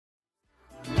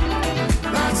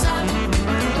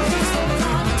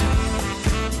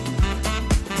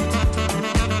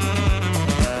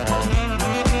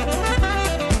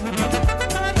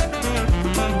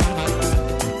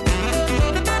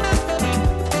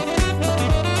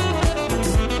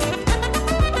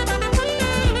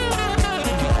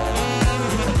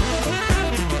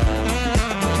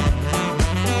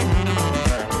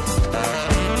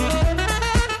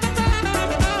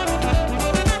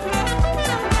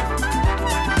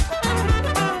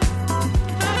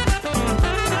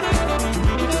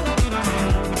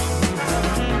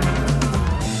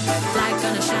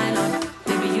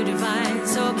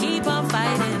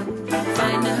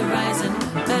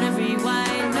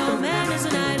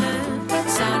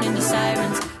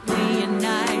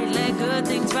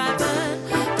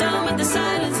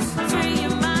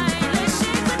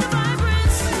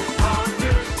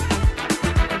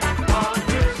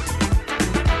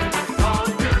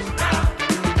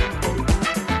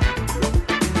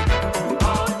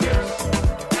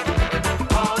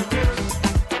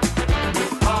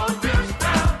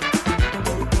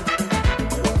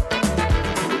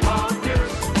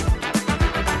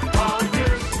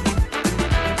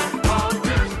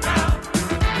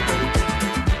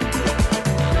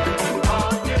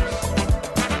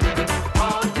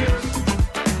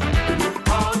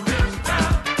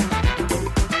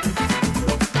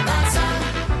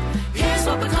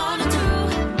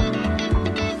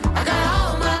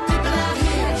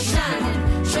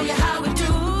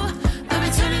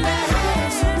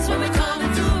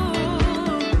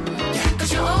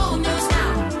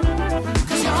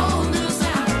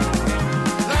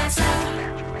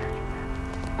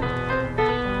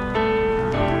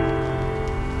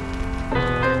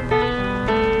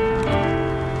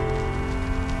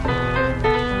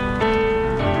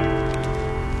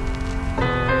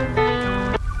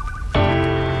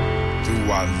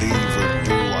I leave or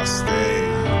do I stay?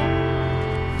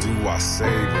 Do I save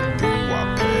or do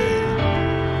I pay?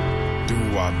 Do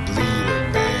I bleed a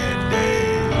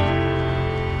Band-Aid?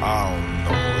 I don't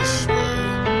know which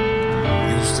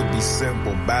way. Used to be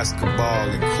simple, basketball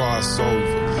and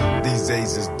crossover. These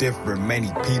days it's different,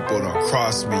 many people done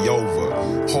crossed me over.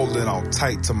 Holding on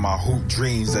tight to my hoop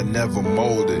dreams that never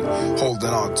molded. Holding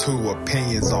on to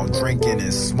opinions on drinking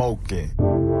and smoking.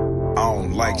 I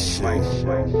don't like shit.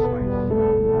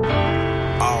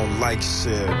 I don't like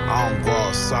shit. I don't go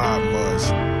outside much.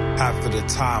 Half of the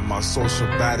time my social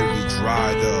battery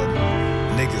dried up.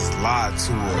 Niggas lied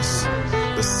to us.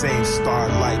 The same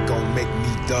starlight gon' make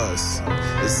me dust.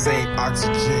 The same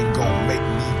oxygen gon' make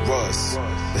me rust.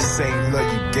 The same love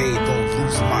you gave gon'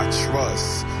 lose my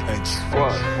trust. And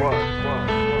trust.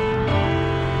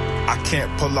 I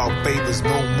can't pull out favors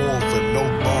no more for no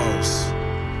bums.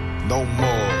 No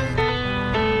more.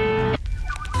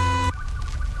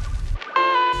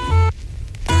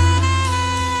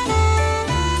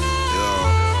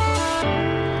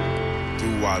 Do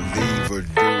I leave or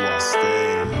do I stay?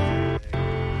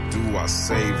 Do I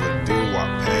save or do I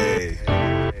pay?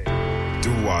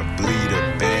 Do I bleed a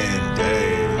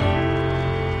Band-Aid?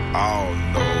 I don't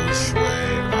know which way.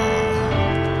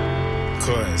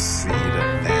 Couldn't see the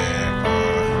end.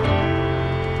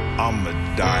 I'ma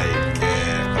die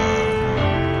again.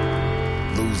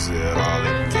 Lose it all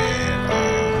again.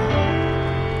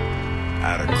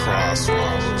 At a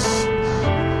crossroads.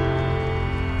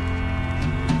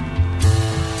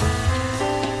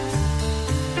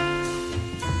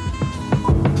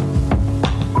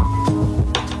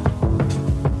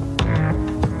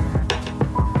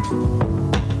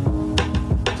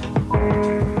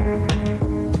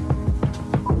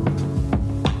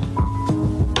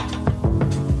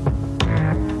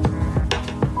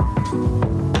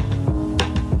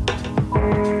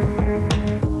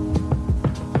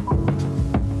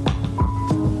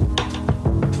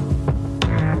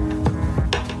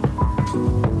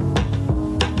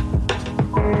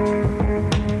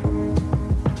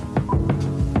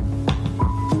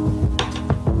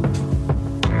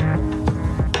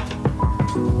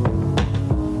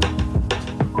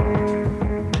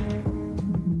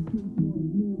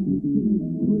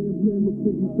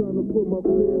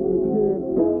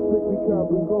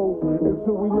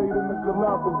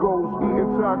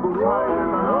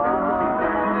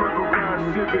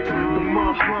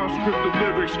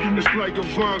 It's like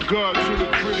avant-garde to the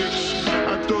critics.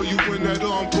 I throw you in that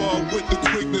armbar with the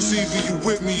quickness. Either you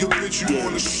with me or bitch you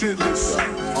on the shit list.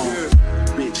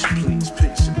 Bitch, please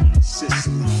picture me in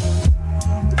Sicily.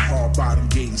 The hard bottom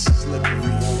gates is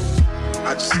slippery.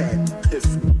 I just had an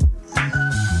epiphany.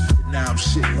 And now I'm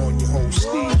shitting on your whole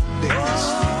stage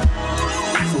ridiculously.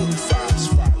 45's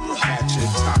fire, hatch your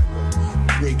tire.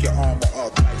 Break your armor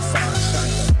up like fine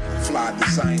china. Fly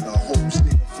designer, hoes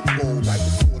nigga for gold like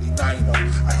a 49er.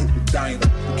 I hit the diner, the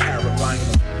Carolina.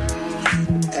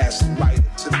 Pass the lighter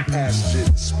to the passenger,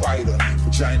 the spider.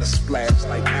 Vagina splash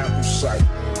like apple cider.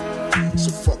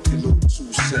 So fuck your little 2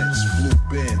 cents. Blue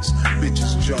bins,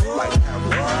 bitches jump like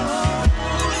Carolina.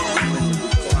 Women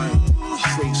recline,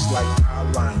 trace like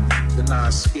eyeliner. Then I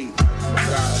escape like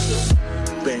MacGyver.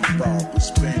 Bank robbers,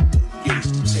 bank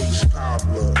gates to taste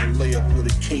cobbler. And lay up with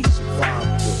a case of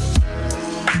vodka.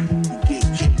 You get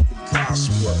cake and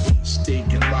prosper. Eat steak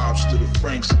and lobster to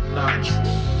Frank Sinatra.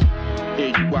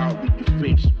 Egg you out with your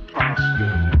face and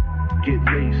posture. Get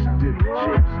laced and dip your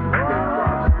chips in the big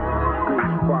roster. Good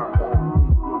spot,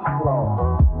 good claw.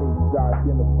 Niggas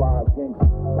identify gangsta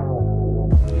style.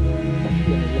 I'm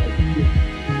feeling like shit.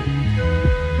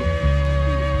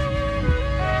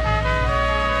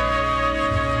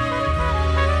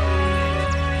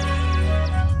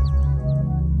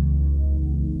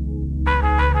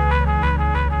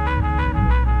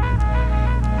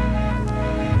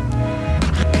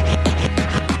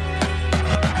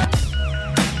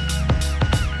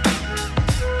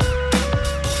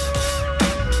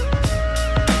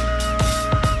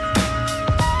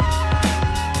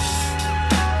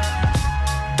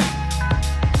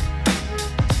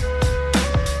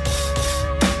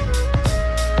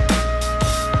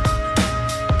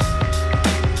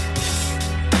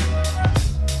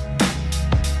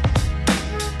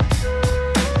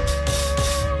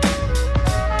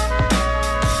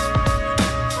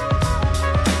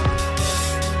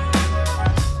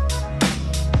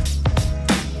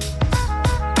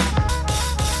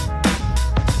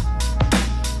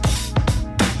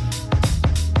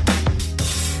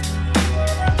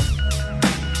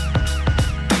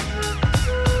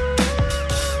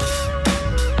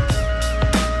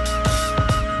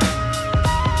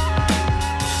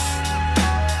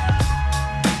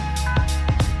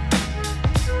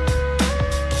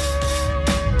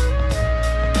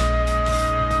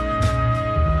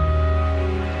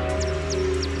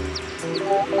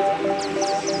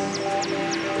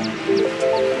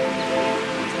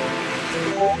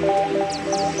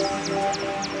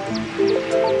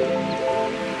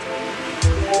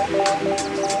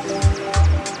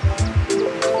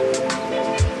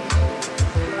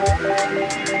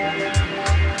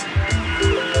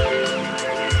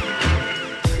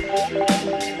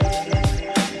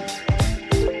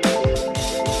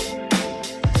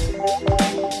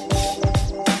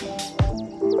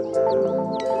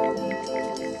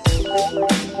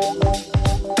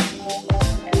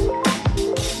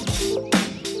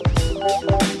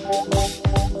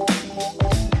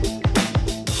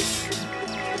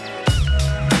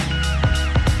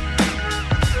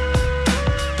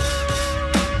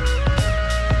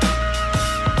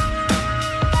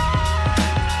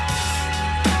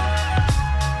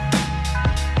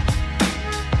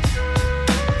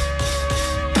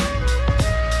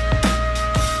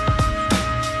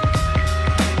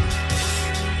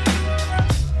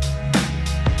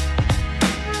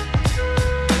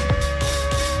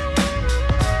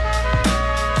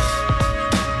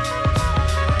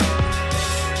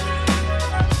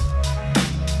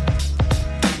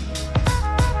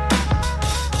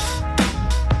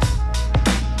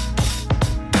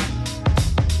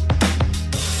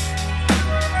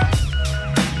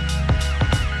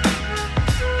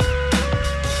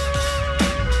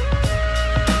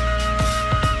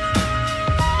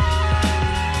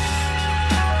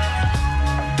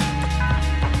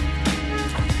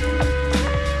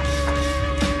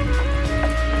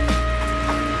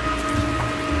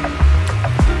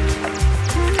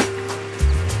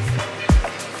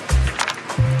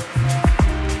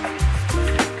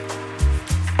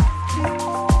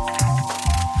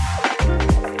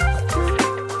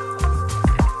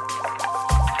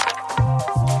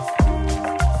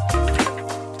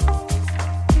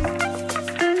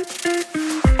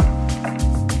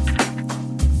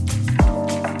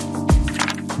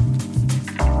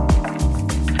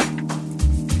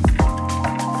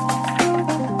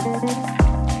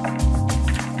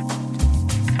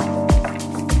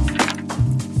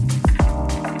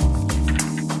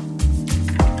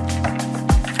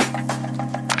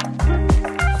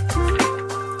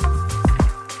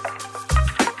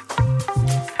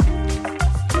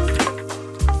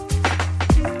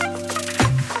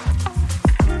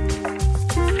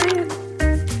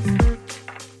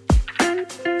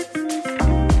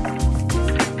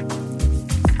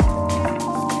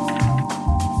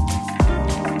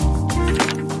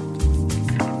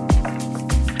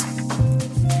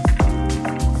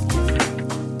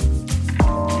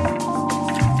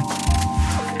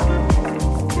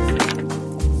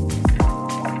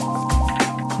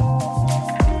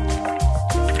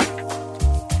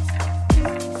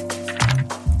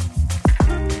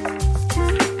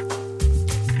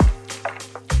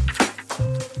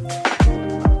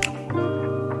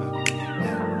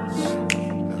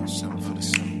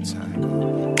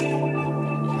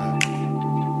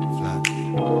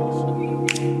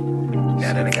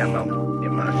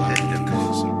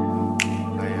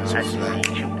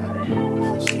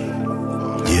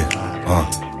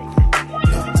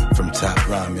 From top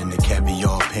ramen to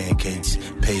caviar pancakes,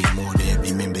 paid more than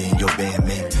every member in your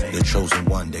bandmate. The chosen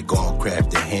one that God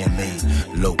crafted, handmade.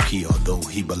 Low key, although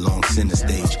he belongs center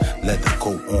stage. Leather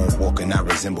coat on, walking, I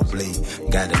resemble Blade.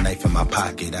 Got a knife in my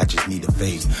pocket, I just need a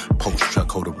fade. Post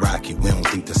truck, hold a rocket, we don't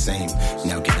think the same.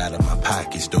 Now get out of my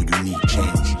pockets, though you need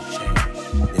change.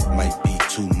 It might be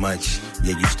too much,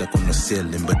 yeah, you stuck on the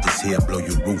ceiling, but this here blow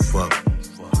your roof up.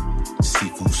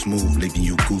 Seafood smooth, leaving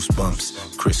you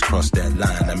goosebumps. Crisscross that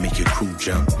line, I make your crew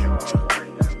jump.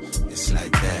 It's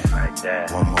like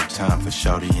that. One more time for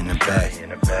shorty in the back.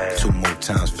 Two more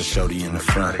times for shorty in the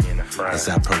front. As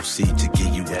I proceed to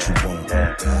give you what you want.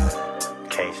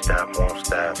 Can't stop, won't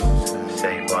stop.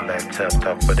 Save all that tough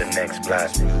talk for the next block.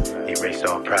 Erase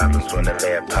all problems when the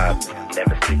lead pop.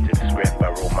 Never stick to the script, I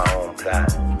wrote my own plot.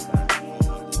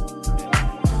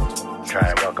 Try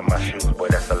and walk in my shoes, boy,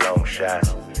 that's a long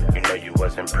shot. You know you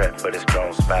wasn't prepped for this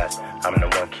grown spot. I'm the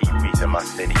one keep reason my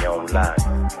city on lock.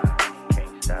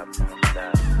 Can't stop, won't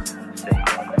stop. Save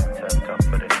all that tough talk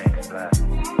for the next block.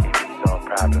 Erase all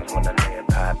problems when the lead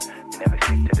pop. Never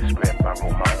stick to the script, I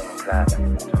wrote my own plot. Try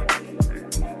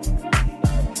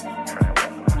and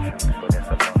walk in my shoes, boy, that's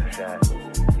a long shot.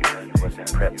 You know you wasn't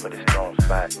prepped for this grown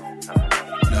spot.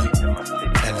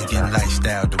 Elegant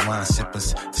lifestyle, the wine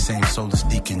sippers. Same soul as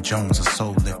Deacon Jones, a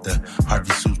soul lifter.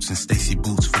 Harvey suits and Stacy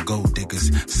boots for gold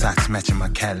diggers. Socks matching my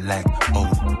Cadillac. Oh,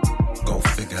 go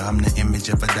figure, I'm the image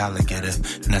of a dollar getter.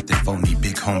 Nothing phony,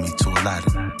 big homie to a lot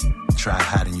of. Try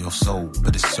hiding your soul,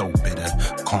 but it's so bitter.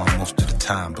 Calm most of the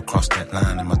time, but cross that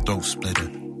line and my throat splitter.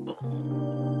 Cross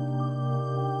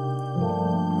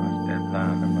that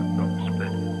line and my throat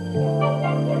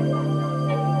splitter.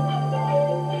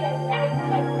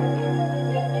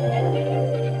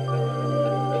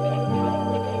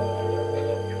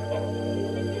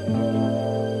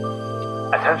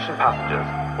 Attention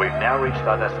passengers, we've now reached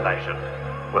our destination.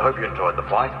 We hope you enjoyed the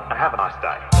flight and have a nice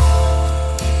day.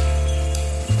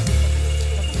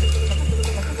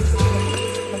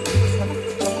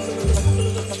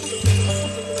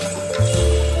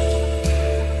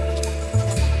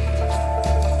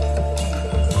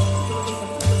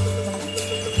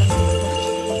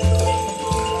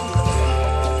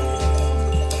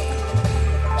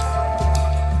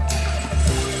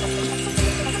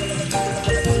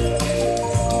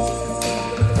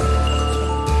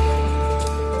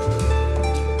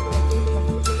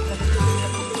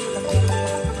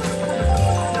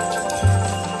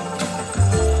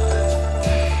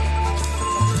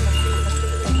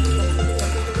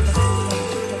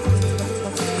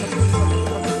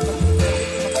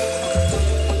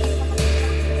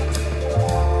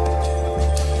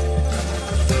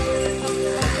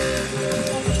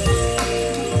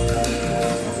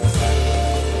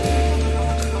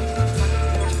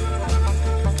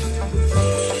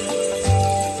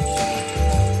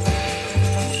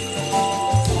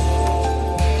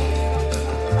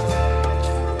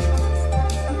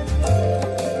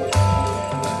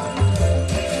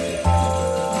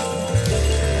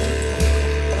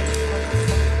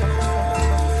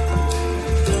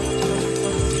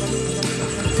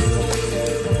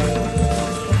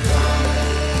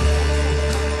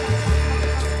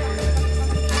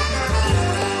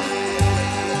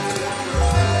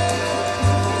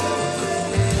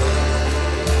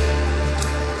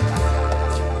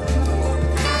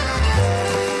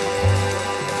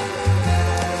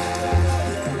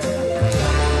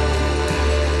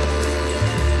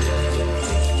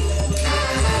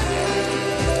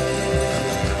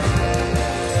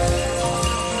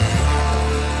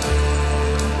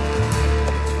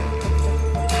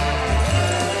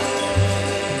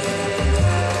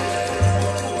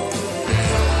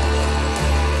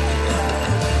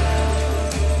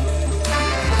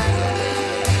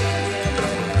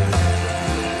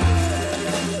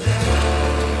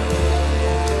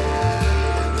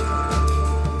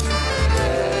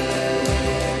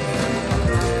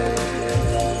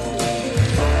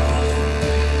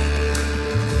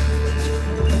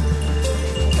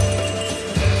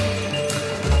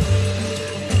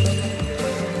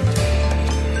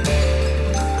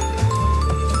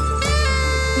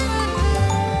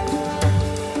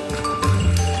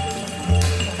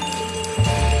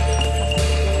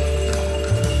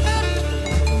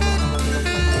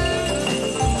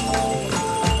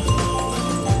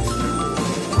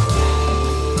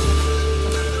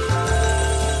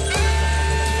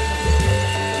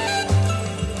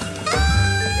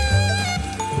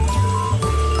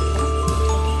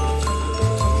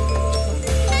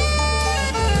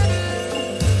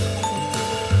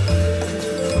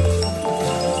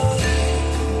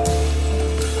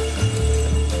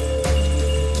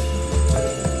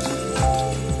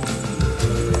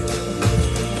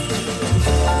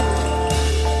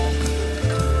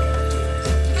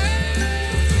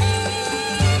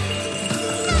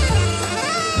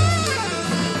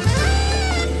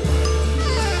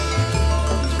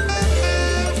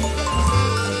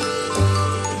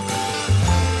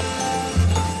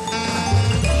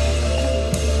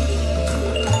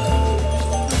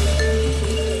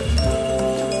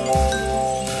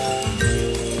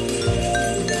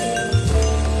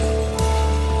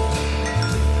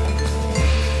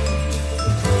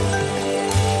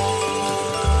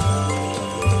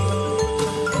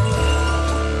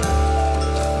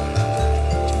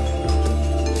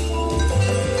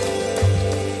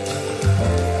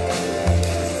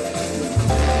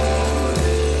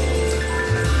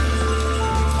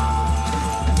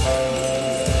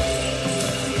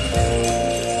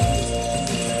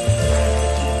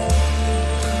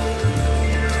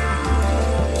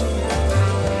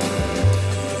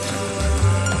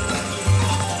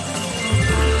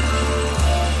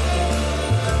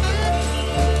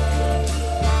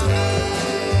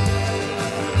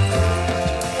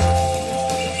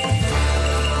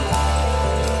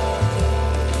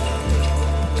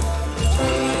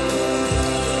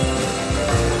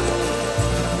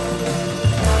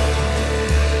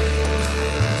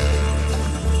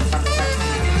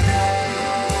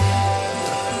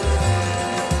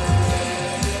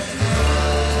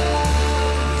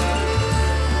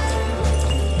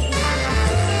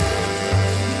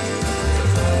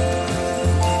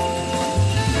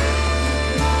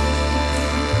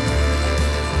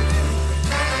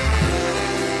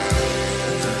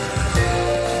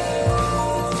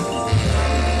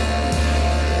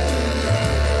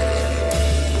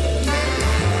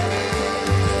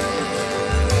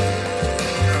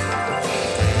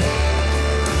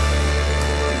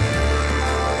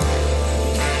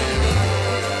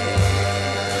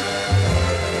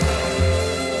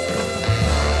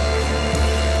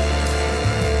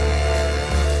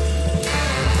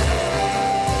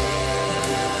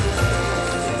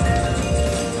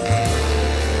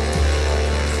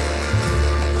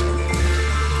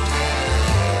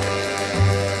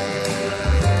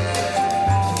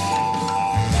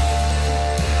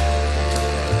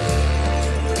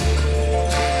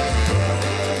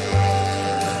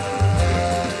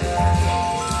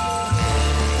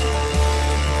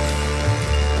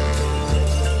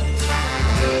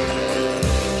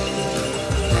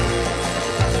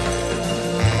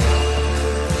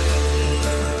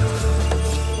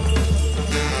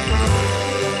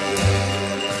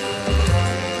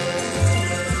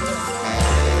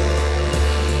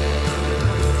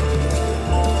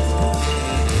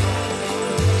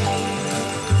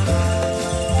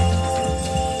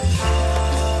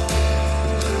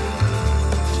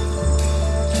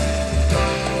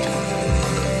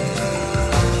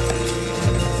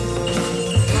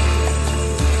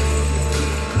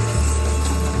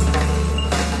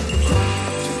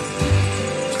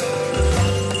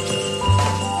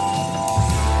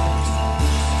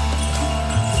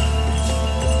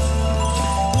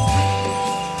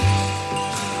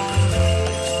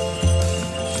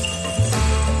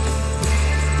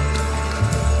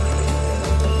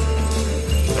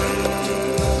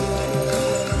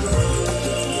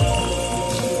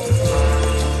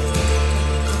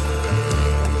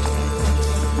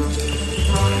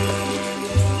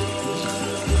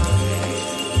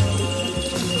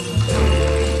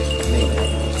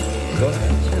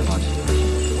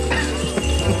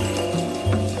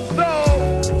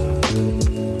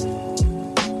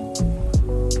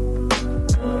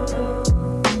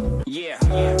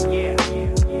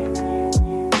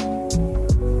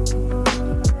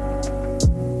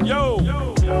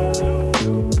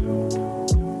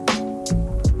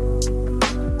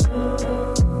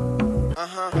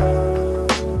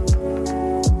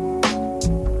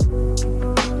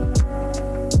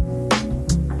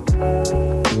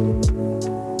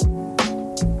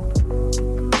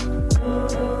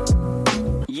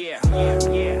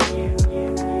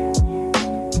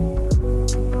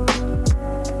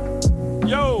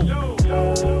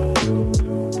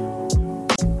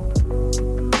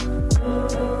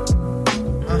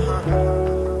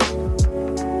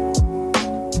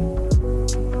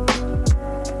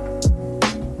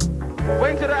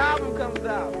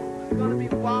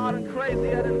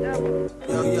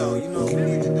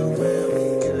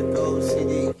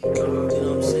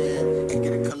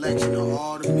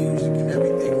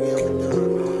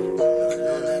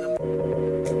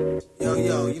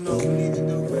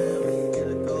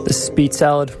 This is Beat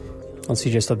Salad on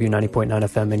CJSW 90.9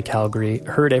 FM in Calgary.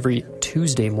 Heard every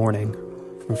Tuesday morning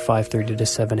from 5:30 to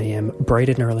 7 a.m. bright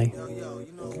and early.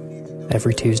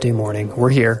 Every Tuesday morning. We're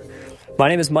here. My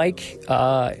name is Mike.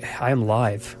 I am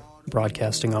live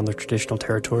broadcasting on the traditional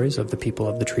territories of the people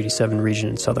of the Treaty 7 region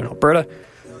in southern Alberta.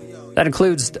 That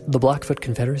includes the Blackfoot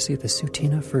Confederacy, the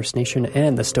Tsuut'ina First Nation,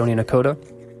 and the Stoney Nakoda.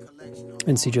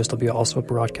 And CJSW also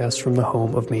broadcasts from the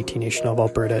home of Métis Nation of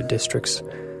Alberta Districts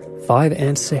 5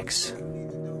 and 6.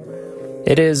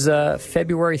 It is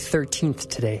February 13th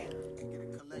today.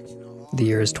 The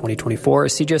year is 2024.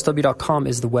 CJSW.com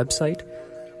is the website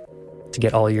to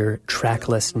get all your track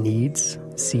list needs.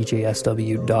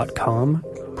 CJSW.com.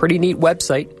 Pretty neat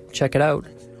website. Check it out.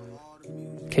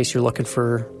 In case you're looking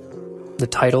for the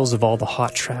titles of all the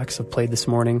hot tracks I've played this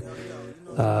morning,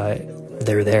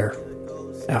 they're there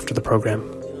after the program.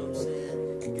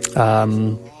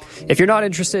 If you're not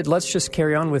interested, let's just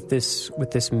carry on with this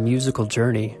musical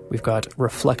journey. We've got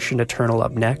Reflection Eternal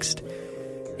up next,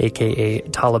 aka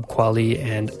Talib Kweli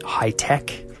and High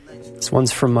Tech. This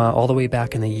one's from all the way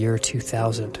back in the year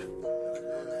 2000.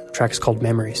 The track is called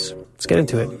Memories. Let's get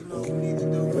into it.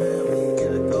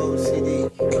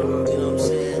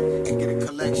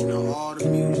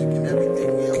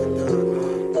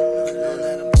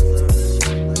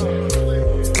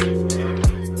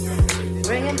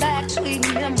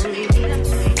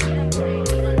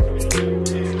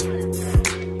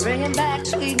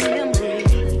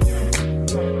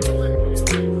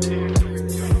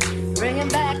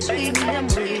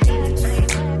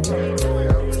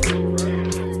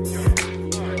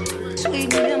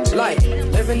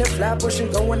 Living in Flatbush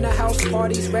and going to house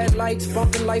parties, red lights,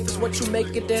 bumping life is what you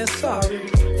make it, then sorry.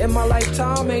 In my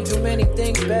lifetime, ain't too many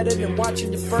things better than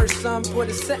watching the first son put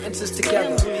his sentences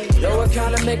together. Though it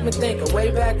kinda make me think of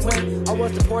way back when I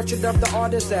was the portrait of the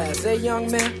artist as a young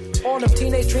man. All them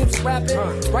teenage dreams of rapping,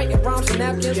 writing rhymes on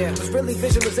napkins. Was really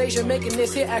visualization making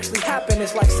this here actually happen.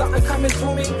 It's like something coming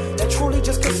through me that truly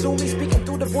just consumed me. Speaking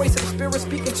through the voice of the spirit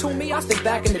speaking to me. I think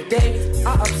back in the day,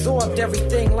 I absorbed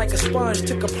everything like a sponge.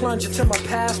 Took a plunge into my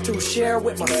past to share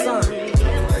with my son.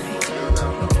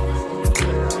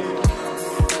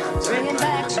 Bringing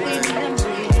back sweet memories.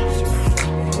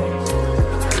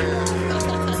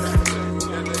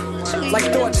 Like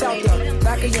thoughts out there.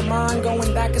 Back of your mind,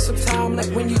 going back in some time, like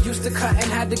when you used to cut and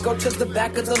had to go to the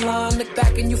back of the line. Look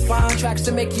back and you find tracks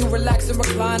to make you relax and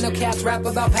recline. Now cats rap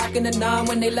about packing a 9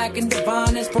 when they lacking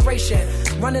divine inspiration.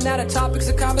 Running out of topics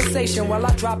of conversation while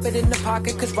I drop it in the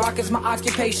pocket, cause rock is my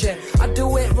occupation. I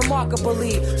do it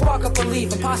remarkably, spark up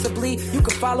belief, and possibly you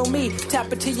can follow me.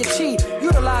 Tap into your chi,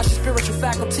 utilize your spiritual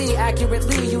faculty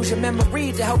accurately. Use your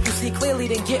memory to help you see clearly,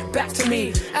 then get back to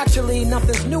me. Actually,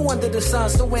 nothing's new under the sun,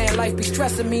 so when life be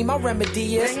stressing me, my remedy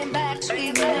is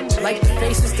like the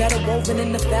faces that are woven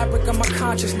in the fabric of my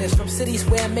consciousness, from cities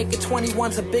where making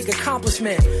 21's a big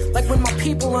accomplishment. Like when my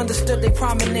people understood their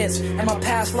prominence and my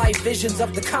past life visions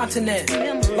of the continent.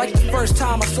 Like the first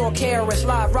time I saw KRS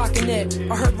Live rocking it,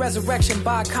 I heard Resurrection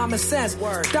by Common Sense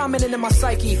dominant in my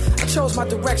psyche. I chose my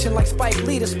direction like Spike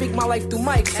Lee to speak my life through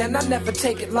mics, and I never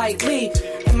take it lightly.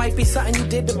 It might be something you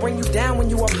did to bring you down when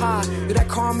you up high. You're that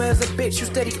karma is a bitch, you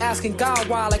steady asking God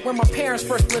why. Like when my parents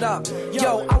first split up,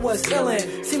 yo, I was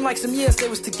illin'. Seemed like some years they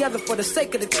was together for the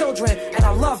sake of the children, and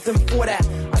I love them for that.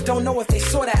 I don't know if they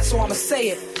saw that, so I'ma say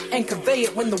it and convey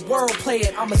it when the world play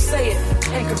it. I'ma say it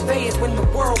and convey it when the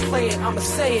world play it. I'ma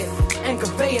say it and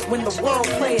convey it when the world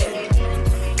play it.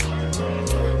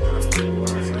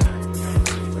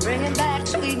 Bringing back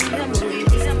sweet memories.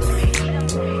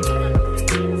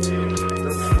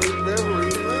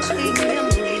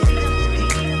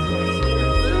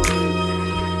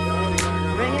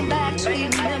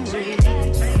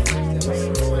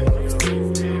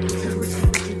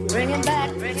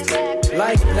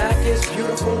 Like black is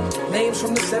beautiful, names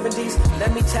from the 70s.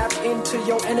 Let me tap into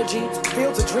your energy.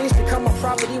 Fields of dreams become my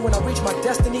property when I reach my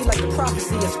destiny, like the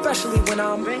prophecy, especially when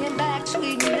I'm bringing back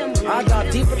sweet memories. I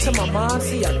dive deeper to my mind,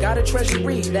 see I got a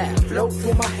treasury that float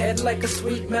through my head like a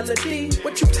sweet melody.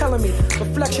 What you telling me?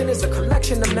 Reflection is a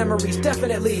collection of memories,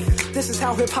 definitely. This is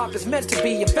how hip-hop is meant to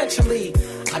be, eventually.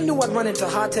 I knew I'd run into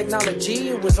high technology.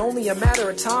 It was only a matter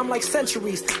of time, like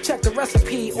centuries. Check the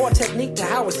recipe or technique to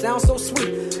how it sounds so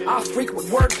sweet. I freak with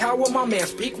word power, my man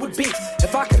speak with beats.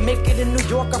 If I can make it in New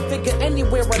York, I figure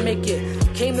anywhere I make it.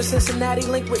 Came to Cincinnati,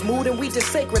 linked with Mood, and we did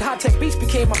sacred. High tech beats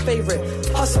became my favorite.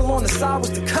 Hustle on the side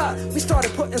was the cut. We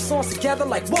started putting songs together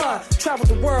like what? Traveled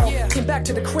the world, came back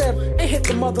to the crib, and hit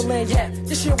the motherland. Yeah,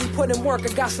 this year we put in work.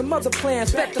 I got some other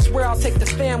plans. Bet that's where I'll take the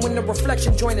fam when the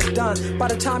reflection joint is done. By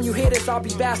the time you hear this, I'll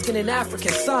be basking in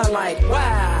African sun. Like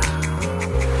wow.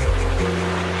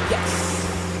 Yes.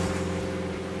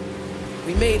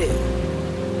 We made it.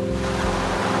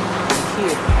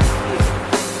 Here.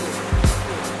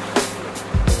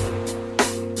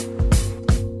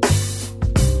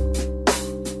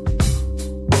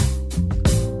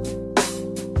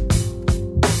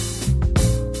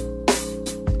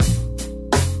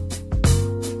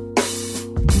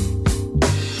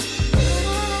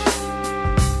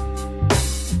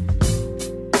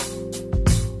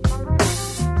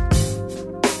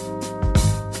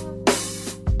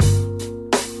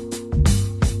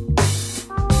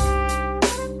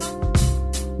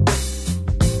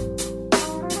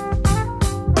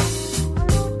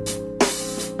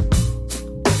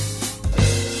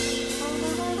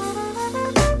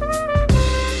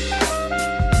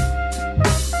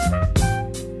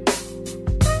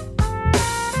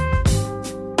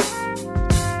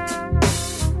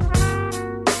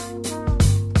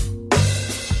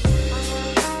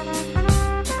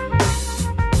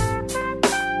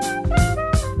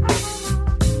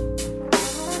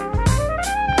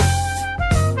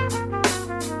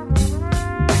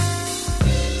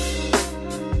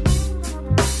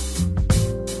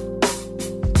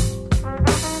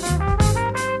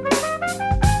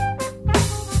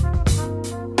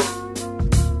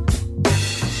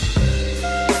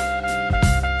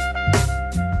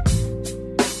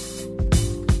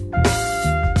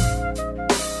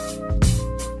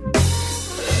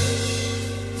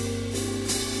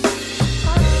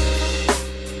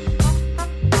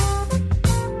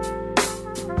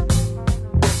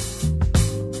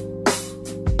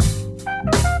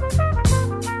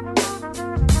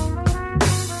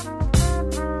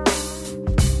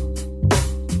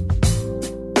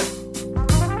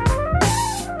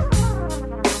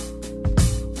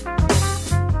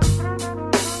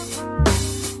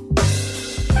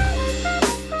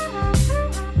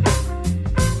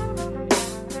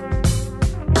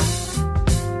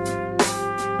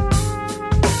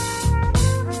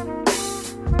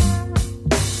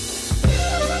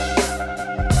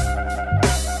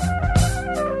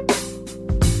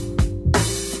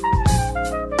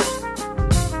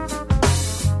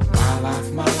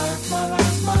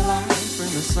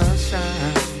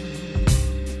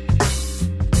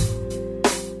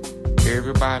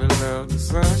 Everybody loves the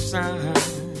sunshine.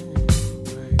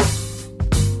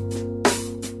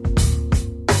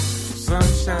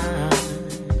 Sunshine.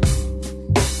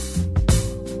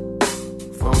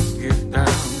 Folks get down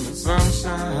to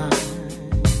sunshine.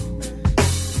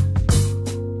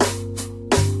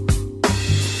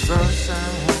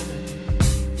 Sunshine.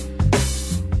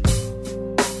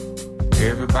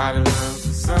 Everybody loves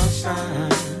the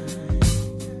sunshine.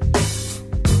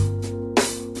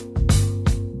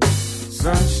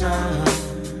 Sunshine.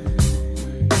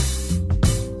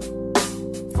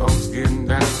 Folks getting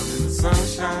down in the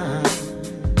sunshine.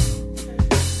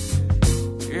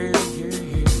 Yeah, yeah,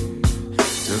 yeah.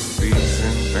 Just bees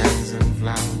and things and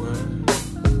flowers.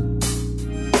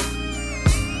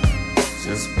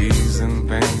 Just bees and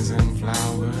things and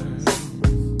flowers.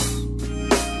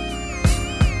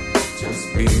 Just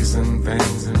bees and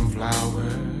things and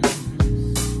flowers.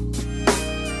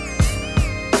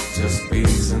 Just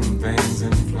bees and things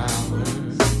and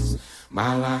flowers.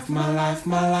 My life, my life,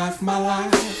 my life, my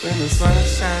life in the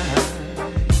sunshine.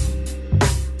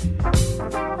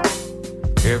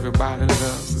 Everybody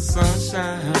loves the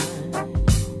sunshine.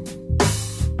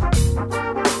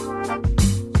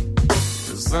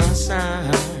 The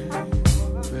sunshine,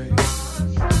 baby.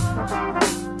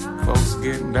 Folks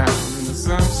getting down in the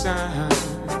sunshine.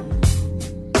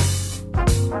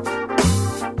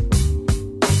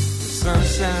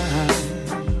 Sunshine.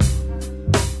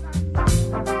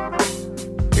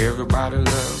 Everybody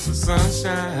loves the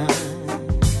sunshine.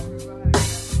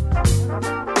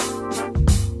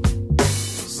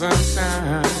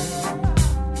 Sunshine.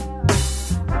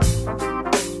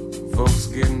 Folks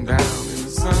getting down in the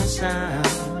sunshine.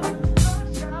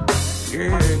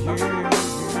 Yeah, yeah, yeah.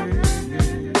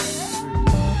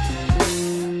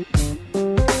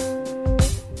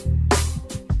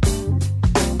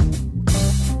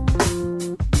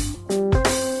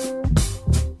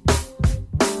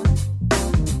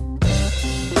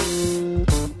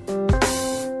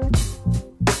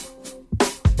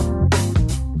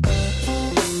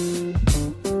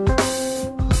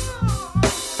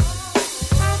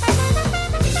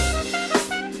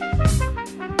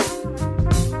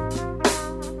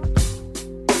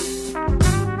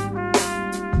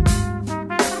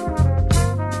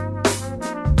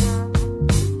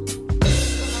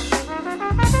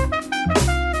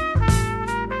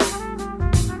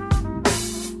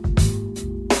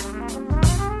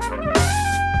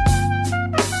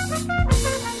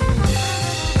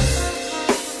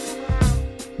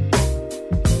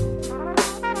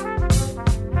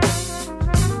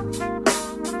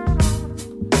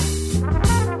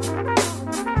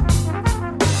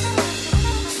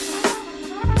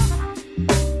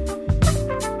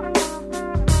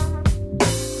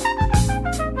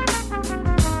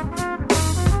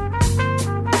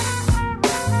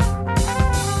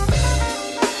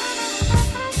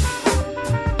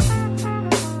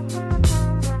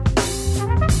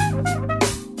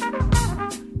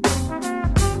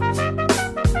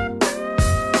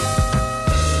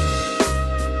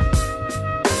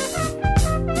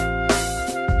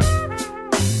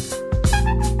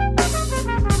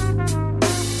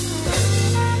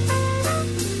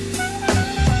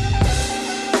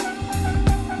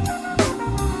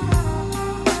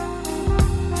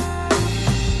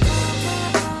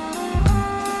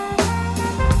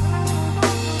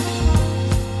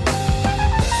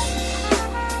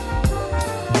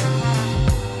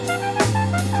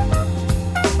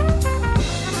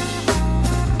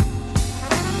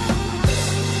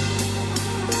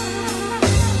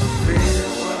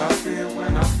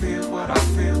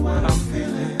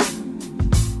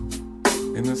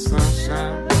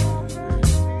 sunshine.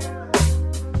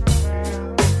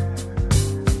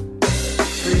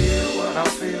 Feel what I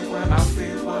feel when I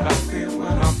feel what I feel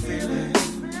when I'm feeling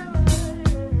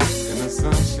in the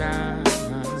sunshine.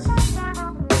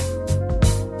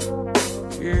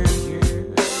 Yeah, yeah.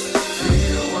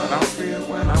 Feel what I feel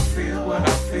when I feel what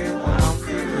I feel when I'm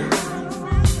feeling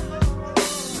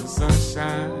the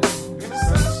sunshine.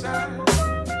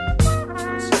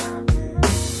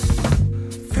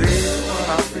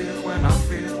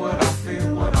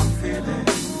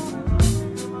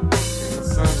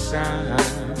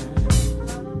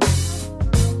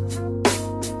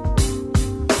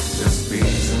 Just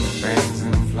bees and things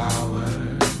and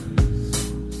flowers.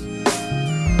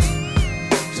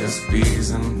 Just bees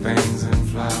and things and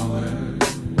flowers.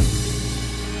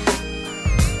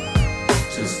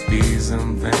 Just bees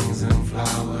and things and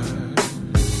flowers.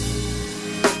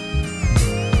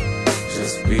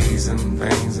 Just bees and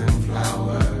things and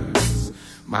flowers.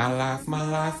 My life, my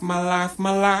life, my life,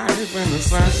 my life in the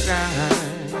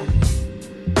sunshine.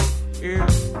 Yeah.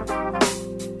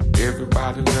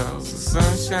 Everybody loves the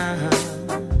sunshine,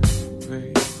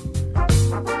 babe.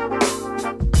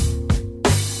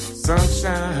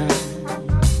 Sunshine.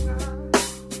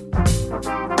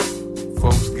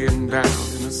 Folks getting down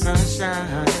in the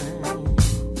sunshine.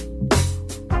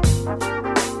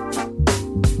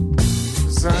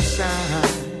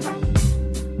 Sunshine.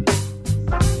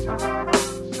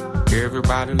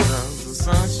 Everybody loves the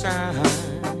sunshine.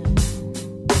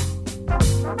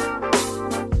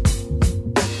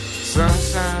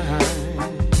 Sunshine.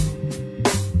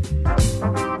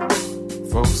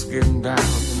 Folks getting down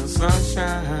in the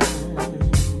sunshine.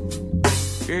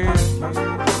 Yeah,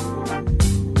 yeah.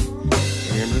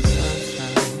 In the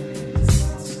sunshine.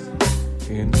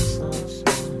 In the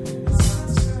sunshine.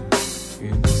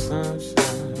 In the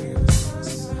sunshine.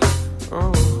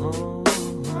 Oh, oh.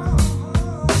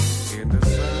 In the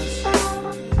sunshine.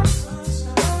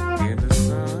 In the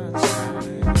sunshine.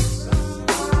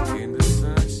 In the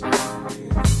sunshine.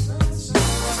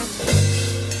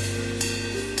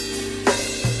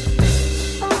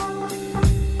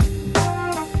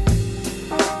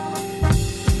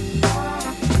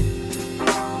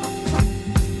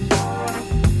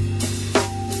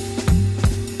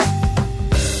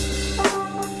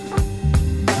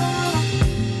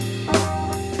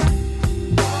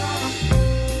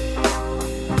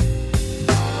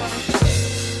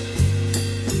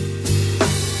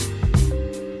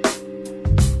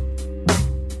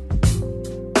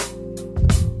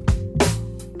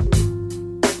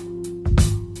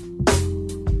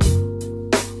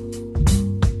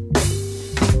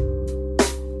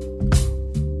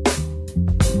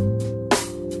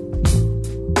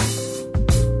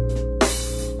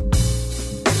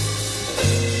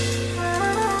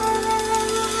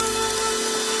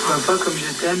 Pas comme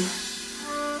je t'aime.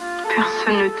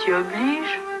 Personne ne t'y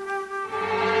oblige.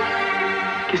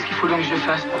 Qu'est-ce qu'il faut donc que je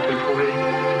fasse pour te le prouver?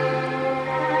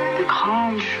 De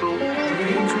grandes choses.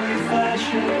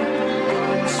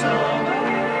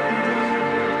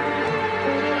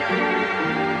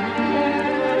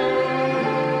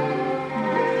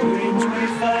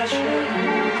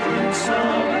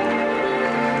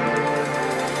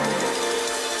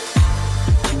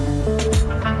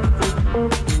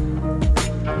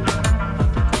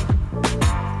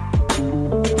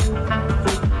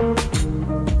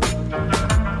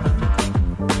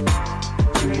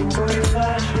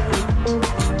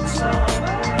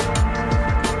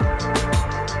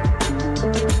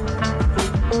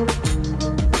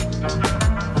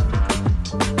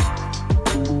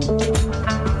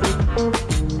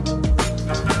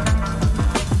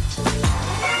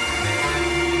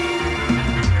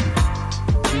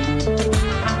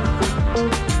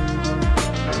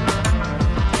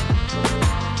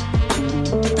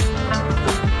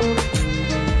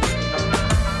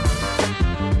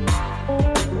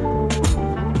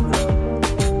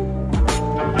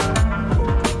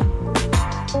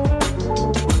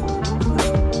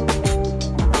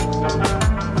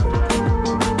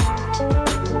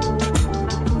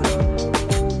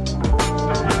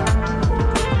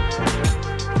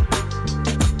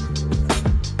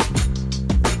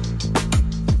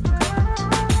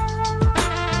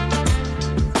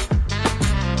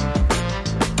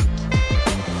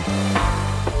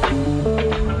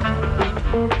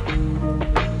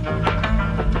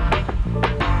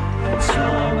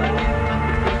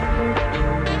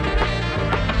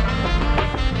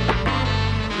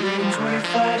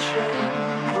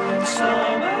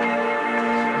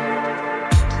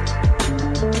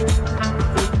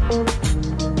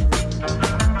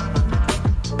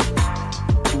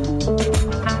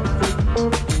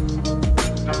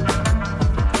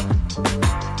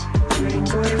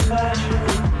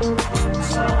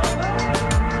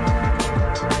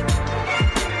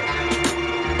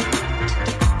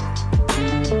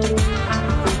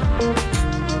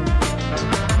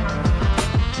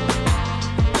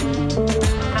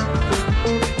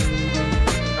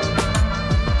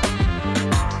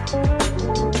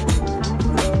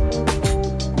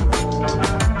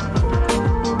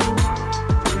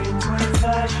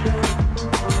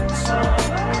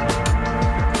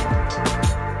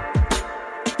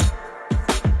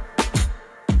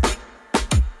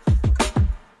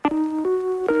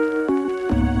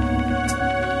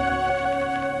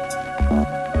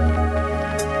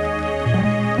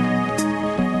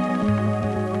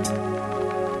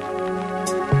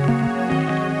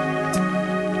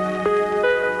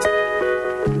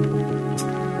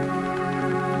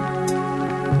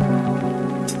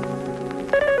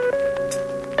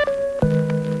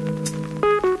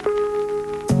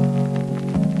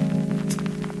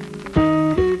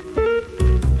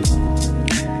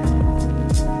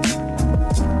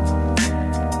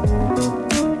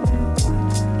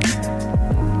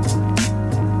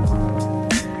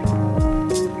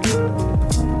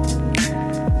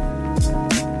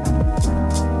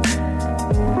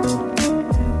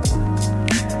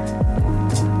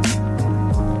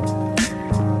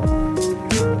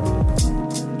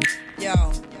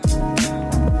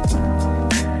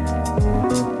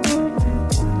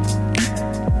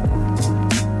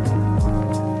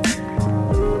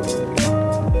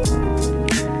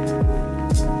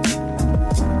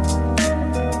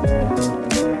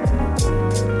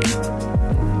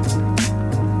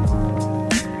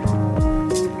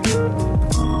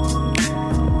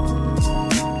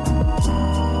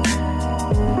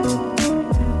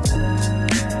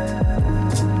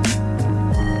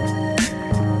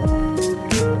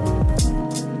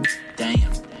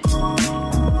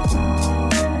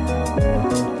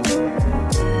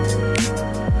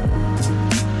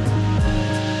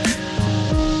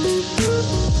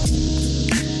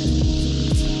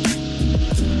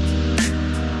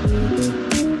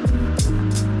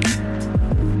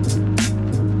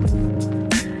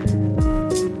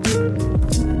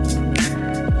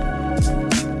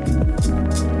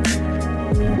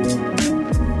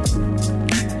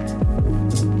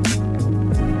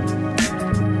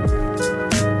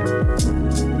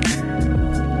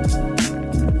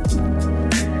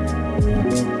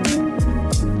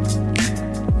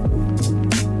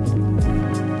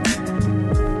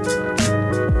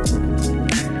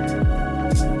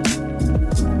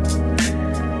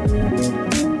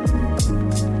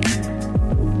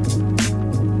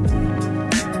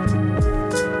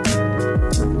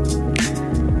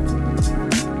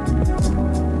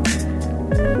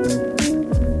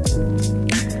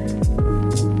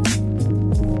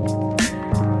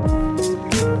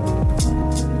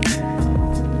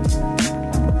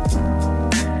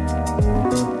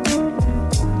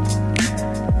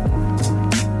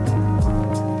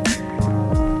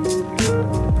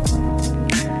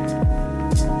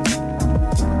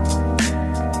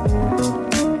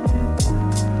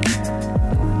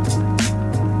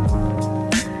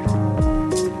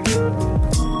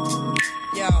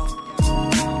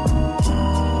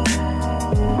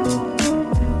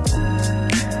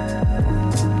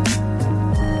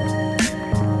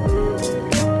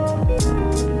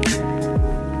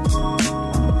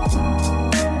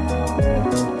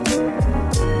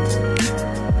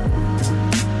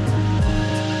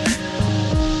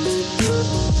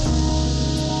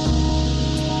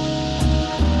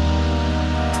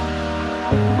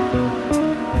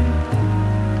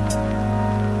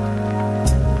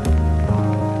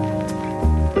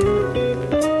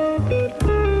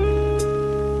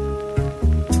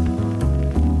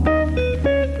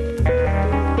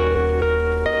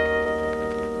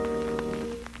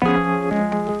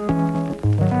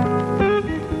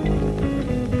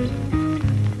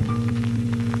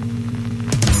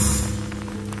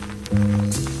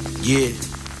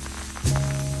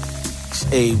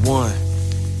 A1. Know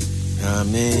what I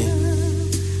mean?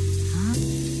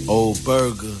 Old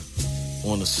burger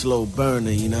on a slow burner,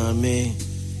 you know what I mean?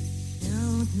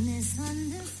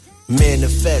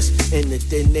 Manifest in the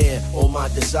thin air, all my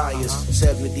desires.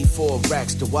 74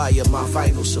 racks to wire, my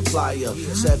vinyl supplier.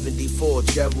 74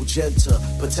 Gerald Genta,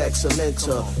 protect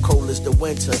cementer. Cold as the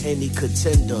winter, any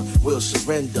contender will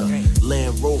surrender.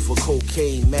 Land Rover,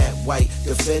 cocaine, matte white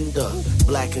defender.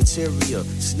 Black interior,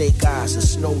 snake eyes, a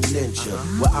snow ninja.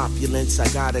 With opulence, I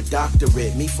got a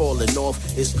doctorate. Me falling off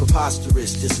is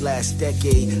preposterous. This last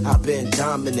decade, I've been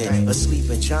dominant. A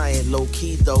sleeping giant, low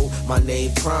key though, my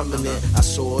name prominent. I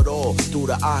saw it all through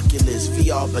the Oculus,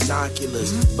 VR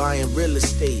binoculars, buying real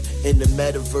estate in the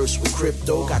metaverse with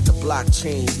crypto. Got the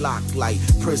blockchain locked like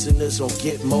prisoners on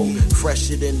Gitmo.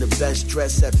 Fresher than the best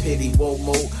dress at Pity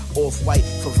Womo. Off-white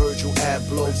for Virgil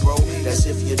Abloh, bro. That's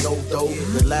if you know though.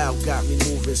 The loud got me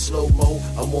moving slow-mo.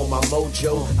 I'm on my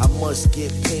mojo. I must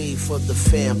get paid for the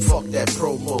fam. Fuck that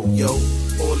promo, yo.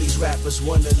 All these rappers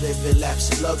wanna live in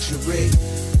laps of luxury.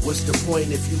 What's the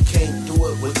point if you can't do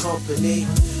it with company?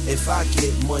 If I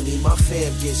get money, my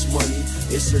fam gets money.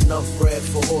 It's enough bread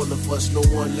for all of us, no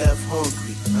one left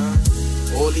hungry.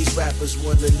 All these rappers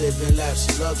wanna live in laps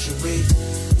of luxury.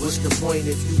 What's the point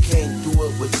if you can't do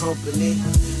it with company?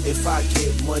 If I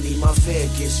get money, my fam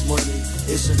gets money.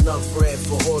 It's enough bread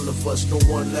for all of us, no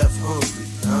one left hungry.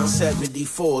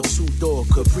 74, two-door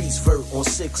Caprice vert on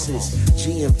sixes.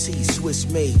 GMT, Swiss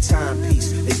made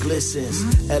timepiece, it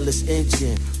glistens. Ellis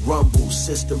engine, rumble,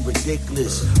 system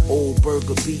ridiculous. Old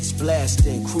burger beats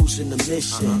blasting, cruising the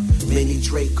mission. Mini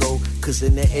Draco, cause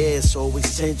in the air it's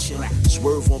always tension.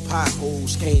 Swerve on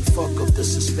potholes, can't fuck up the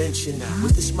suspension.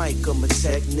 With this mic, I'm a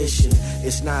technician.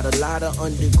 It's not a lot of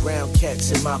underground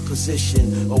cats in my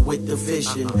position, or with the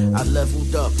vision. I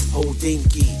leveled up, whole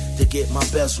dinky to get my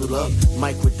bezel up.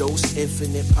 Microdose,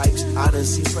 infinite pipes, I done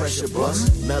see pressure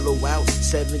bust. Mellow out,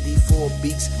 74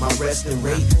 beats, my resting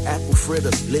rate. Apple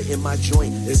fritter, lit in my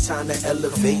joint, it's time to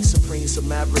elevate. Supreme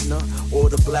Submariner, or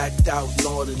the blacked out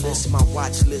Nautilus. My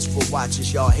watch list for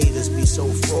watches, y'all haters be so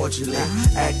fraudulent.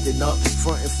 Acting up,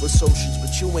 fronting for socials,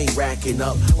 but you ain't racking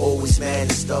up. Always mad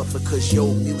and stuff because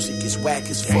your music is whack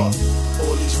as fuck.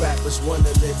 All these rappers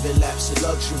wanna live in laps of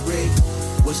luxury.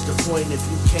 What's the point if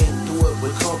you can't do it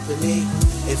with company?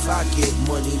 If I get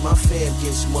money, my fam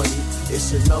gets money.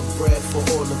 It's enough bread for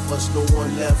all of us, no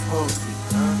one left hungry.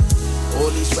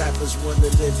 All these rappers wanna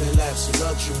live in laps of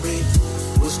luxury.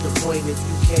 What's the point if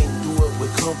you can't do it with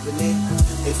company?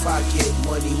 If I get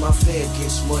money, my fam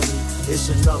gets money. It's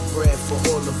enough bread for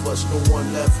all of us, no one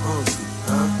left hungry.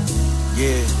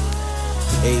 Yeah,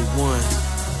 A1,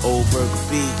 Old Burger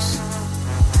Beats,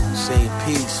 same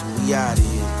peace, we out of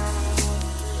here.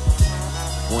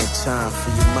 One time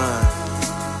for your mind,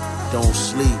 don't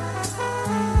sleep.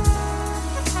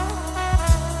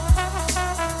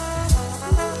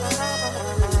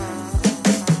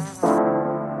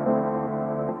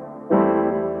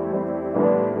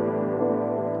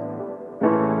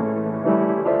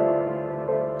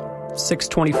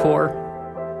 .6:24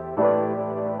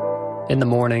 in the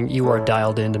morning. You are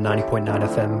dialed into 90.9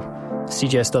 FM,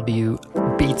 CJSW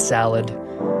Beat Salad,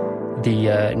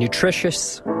 the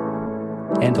nutritious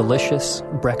and delicious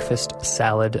breakfast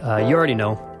salad. You already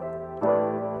know.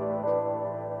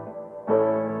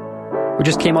 We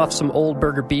just came off some Old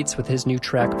Burger Beats with his new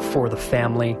track, For the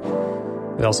Family.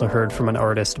 We also heard from an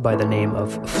artist by the name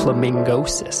of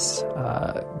Flamingosis.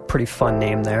 Pretty fun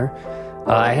name there.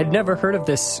 I had never heard of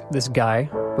this guy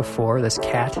before, this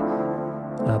cat,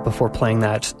 before playing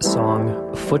that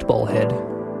song Football Head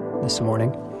this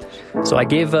morning. So I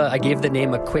gave the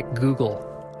name a quick Google.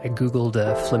 I googled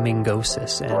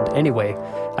Flamingosis, and anyway,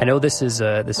 I know this is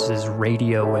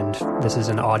radio and this is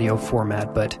an audio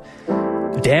format, but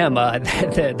damn,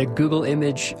 the Google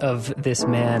image of this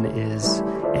man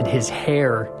and his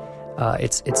hair.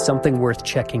 It's something worth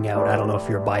checking out. I don't know if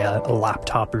you're by a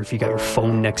laptop or if you got your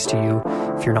phone next to you,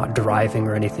 if you're not driving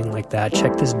or anything like that.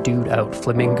 Check this dude out,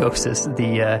 Flamingosis.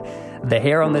 The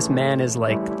hair on this man is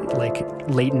like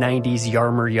late 90s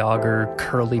Yarmer Yager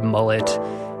curly mullet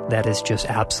that is just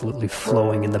absolutely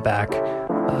flowing in the back.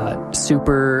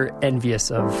 Super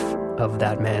envious of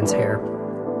that man's hair.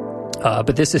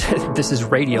 But this is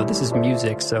radio, this is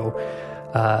music, so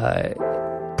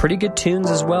pretty good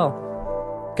tunes as well.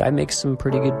 Guy makes some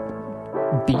pretty good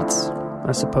beats,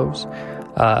 I suppose.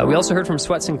 We also heard from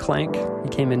Sweats and Clank. He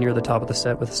came in near the top of the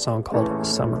set with a song called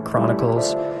Summer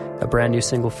Chronicles, a brand new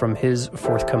single from his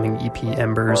forthcoming EP,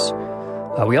 Embers.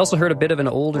 We also heard a bit of an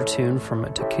older tune from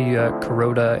Takuya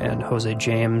Kuroda and Jose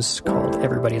James called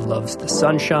Everybody Loves the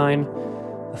Sunshine,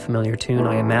 a familiar tune,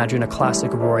 I imagine, a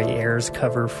classic Roy Ayers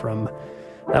cover from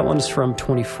That one's from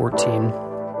 2014.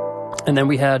 And then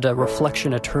we had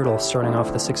Reflection, a Turtle, starting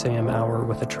off the 6 a.m. hour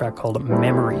with a track called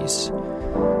Memories.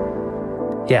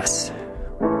 Yes,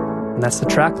 and that's the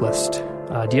track list.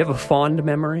 Do you have a fond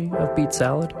memory of Beat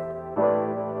Salad?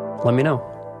 Let me know.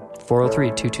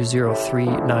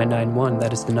 403-220-3991.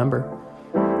 That is the number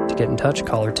to get in touch.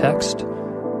 Call or text.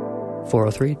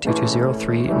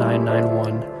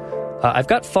 403-220-3991. I've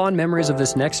got fond memories of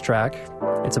this next track.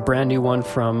 It's a brand new one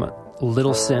from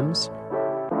Little Sims.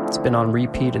 It's been on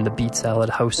repeat in the Beat Salad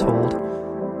household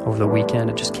over the weekend.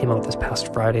 It just came out this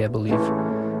past Friday, I believe.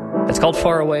 It's called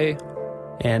Far Away.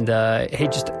 And hey,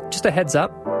 just a heads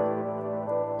up.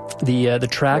 The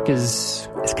track is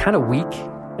kind of weak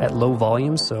at low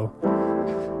volume, so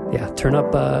yeah, turn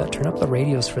up the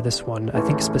radios for this one. I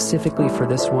think specifically for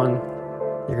this one,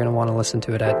 you're gonna want to listen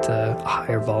to it at a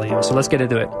higher volume. So let's get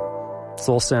into it. It's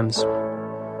Little Sims.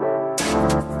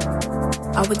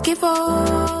 I would give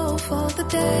all for the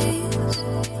days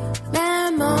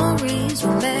memories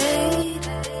were made.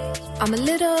 I'm a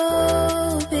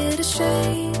little bit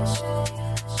ashamed.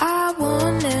 I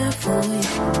won there for you.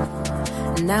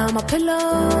 And now my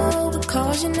pillow will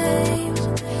call your name.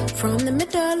 From the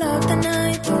middle of the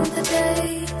night through the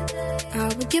day, I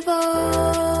would give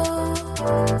all.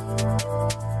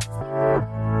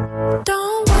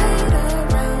 Don't wait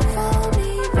around for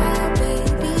me, my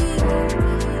baby.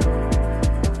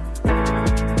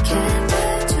 Can't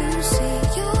bear to see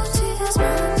your tears,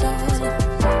 my darling.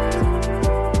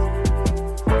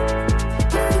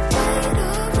 If you wait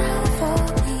around for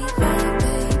me, my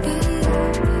baby,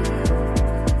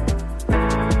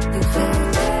 you feel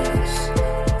this.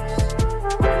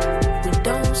 We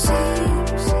don't see.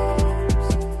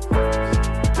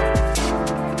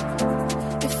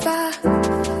 If I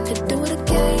could do it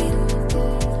again,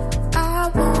 I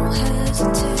won't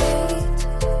hesitate.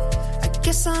 I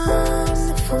guess I'm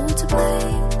the fool to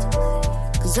blame,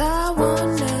 'cause I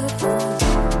wonder for you.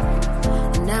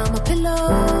 And now my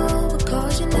pillow will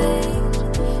call your name.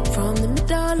 From the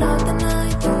middle of the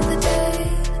night through the day,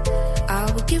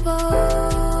 I will give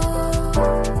all.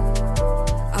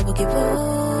 I will give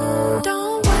all.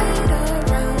 Don't wait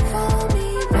around for me,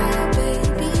 my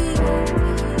baby.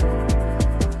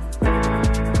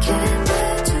 Can't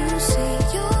bear to see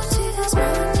your tears,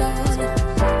 my darling.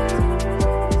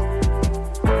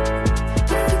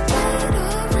 If you wait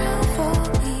around for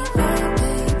me, my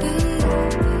baby,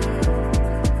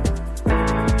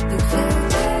 you feel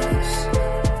this.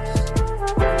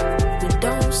 We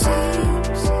don't see.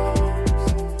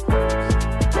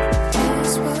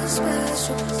 This was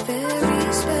special,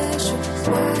 very special.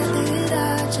 Why did I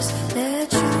just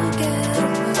let you get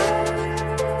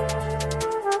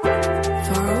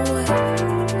far away?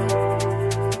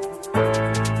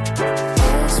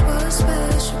 This was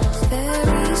special,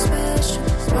 very special.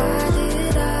 Why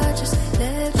did I just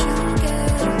let you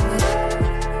get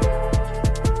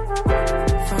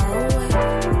far away?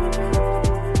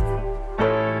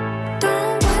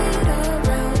 Don't wait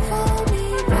around for me,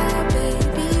 my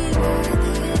baby. Why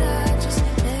did I just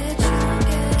let you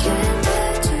get? Can't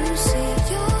bear to see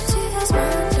your tears,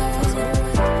 my darling.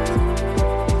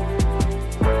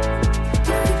 If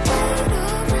you wait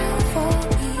around for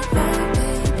me, my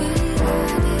baby, why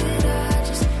did I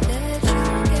just let you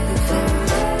get? You feel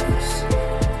this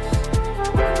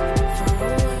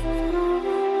far away.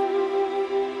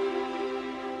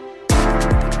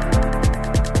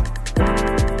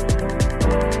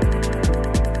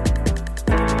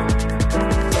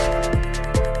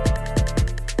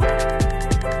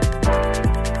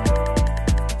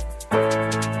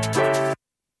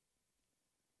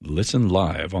 Listen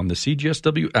live on the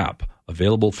CJSW app,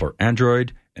 available for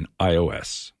Android and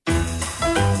iOS.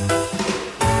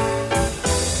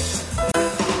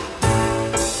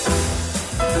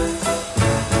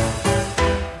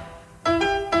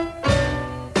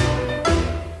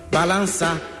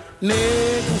 Balança,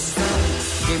 negução,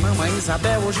 que mamãe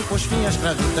Isabel hoje pôs fim à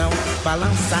escravidão.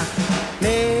 Balança,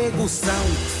 negução,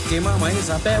 que mamãe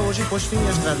Isabel hoje pôs fim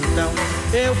à escravidão.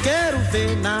 Eu quero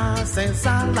ver na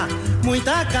senzala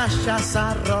muita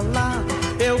cachaça rolar.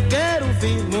 Eu quero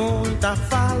ver muita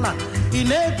fala e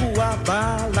nego a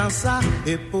balançar.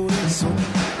 E por isso,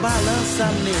 balança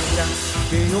negra,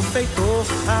 que o feitor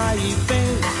aí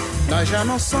vem. Nós já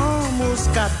não somos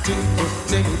cativo.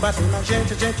 Se ele bater na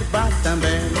gente, a gente bate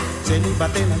também. Se ele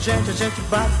bater na gente, a gente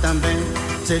bate também.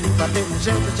 Se ele bater na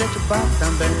gente, a gente bate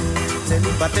também. Se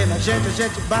ele bater na gente, a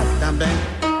gente bate também.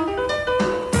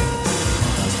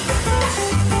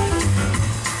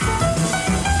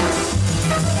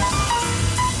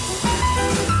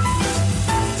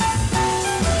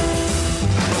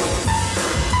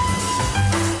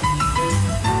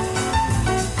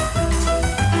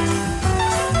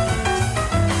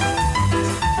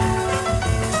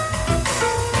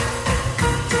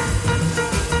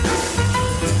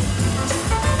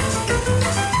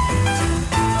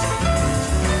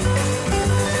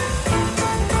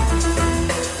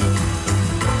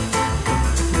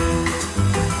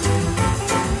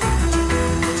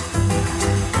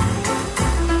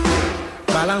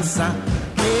 balança,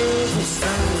 nego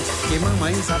são, que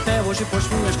mamãe Isabel hoje pôs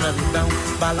fim à escravidão.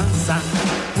 Balança,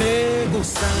 nego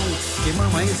são, que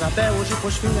mamãe Isabel hoje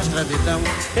pôs fim à escravidão.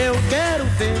 Eu quero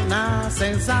ver na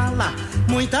senzala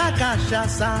muita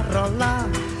cachaça rolar.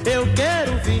 Eu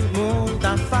quero ver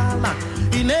muita fala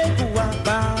e nego a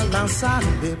balançar.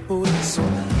 E por isso,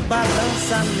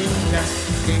 balança nega,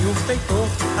 que o feitor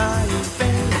aí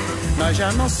vem. Nós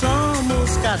já não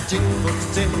somos cativos.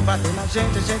 Se ele bater na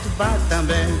gente, a gente bate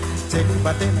também. Se ele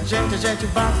bater na gente, a gente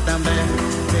bate também.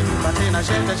 Se ele bater na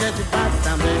gente, a gente bate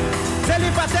também. Se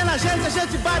ele bater na gente, a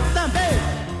gente bate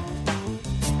também.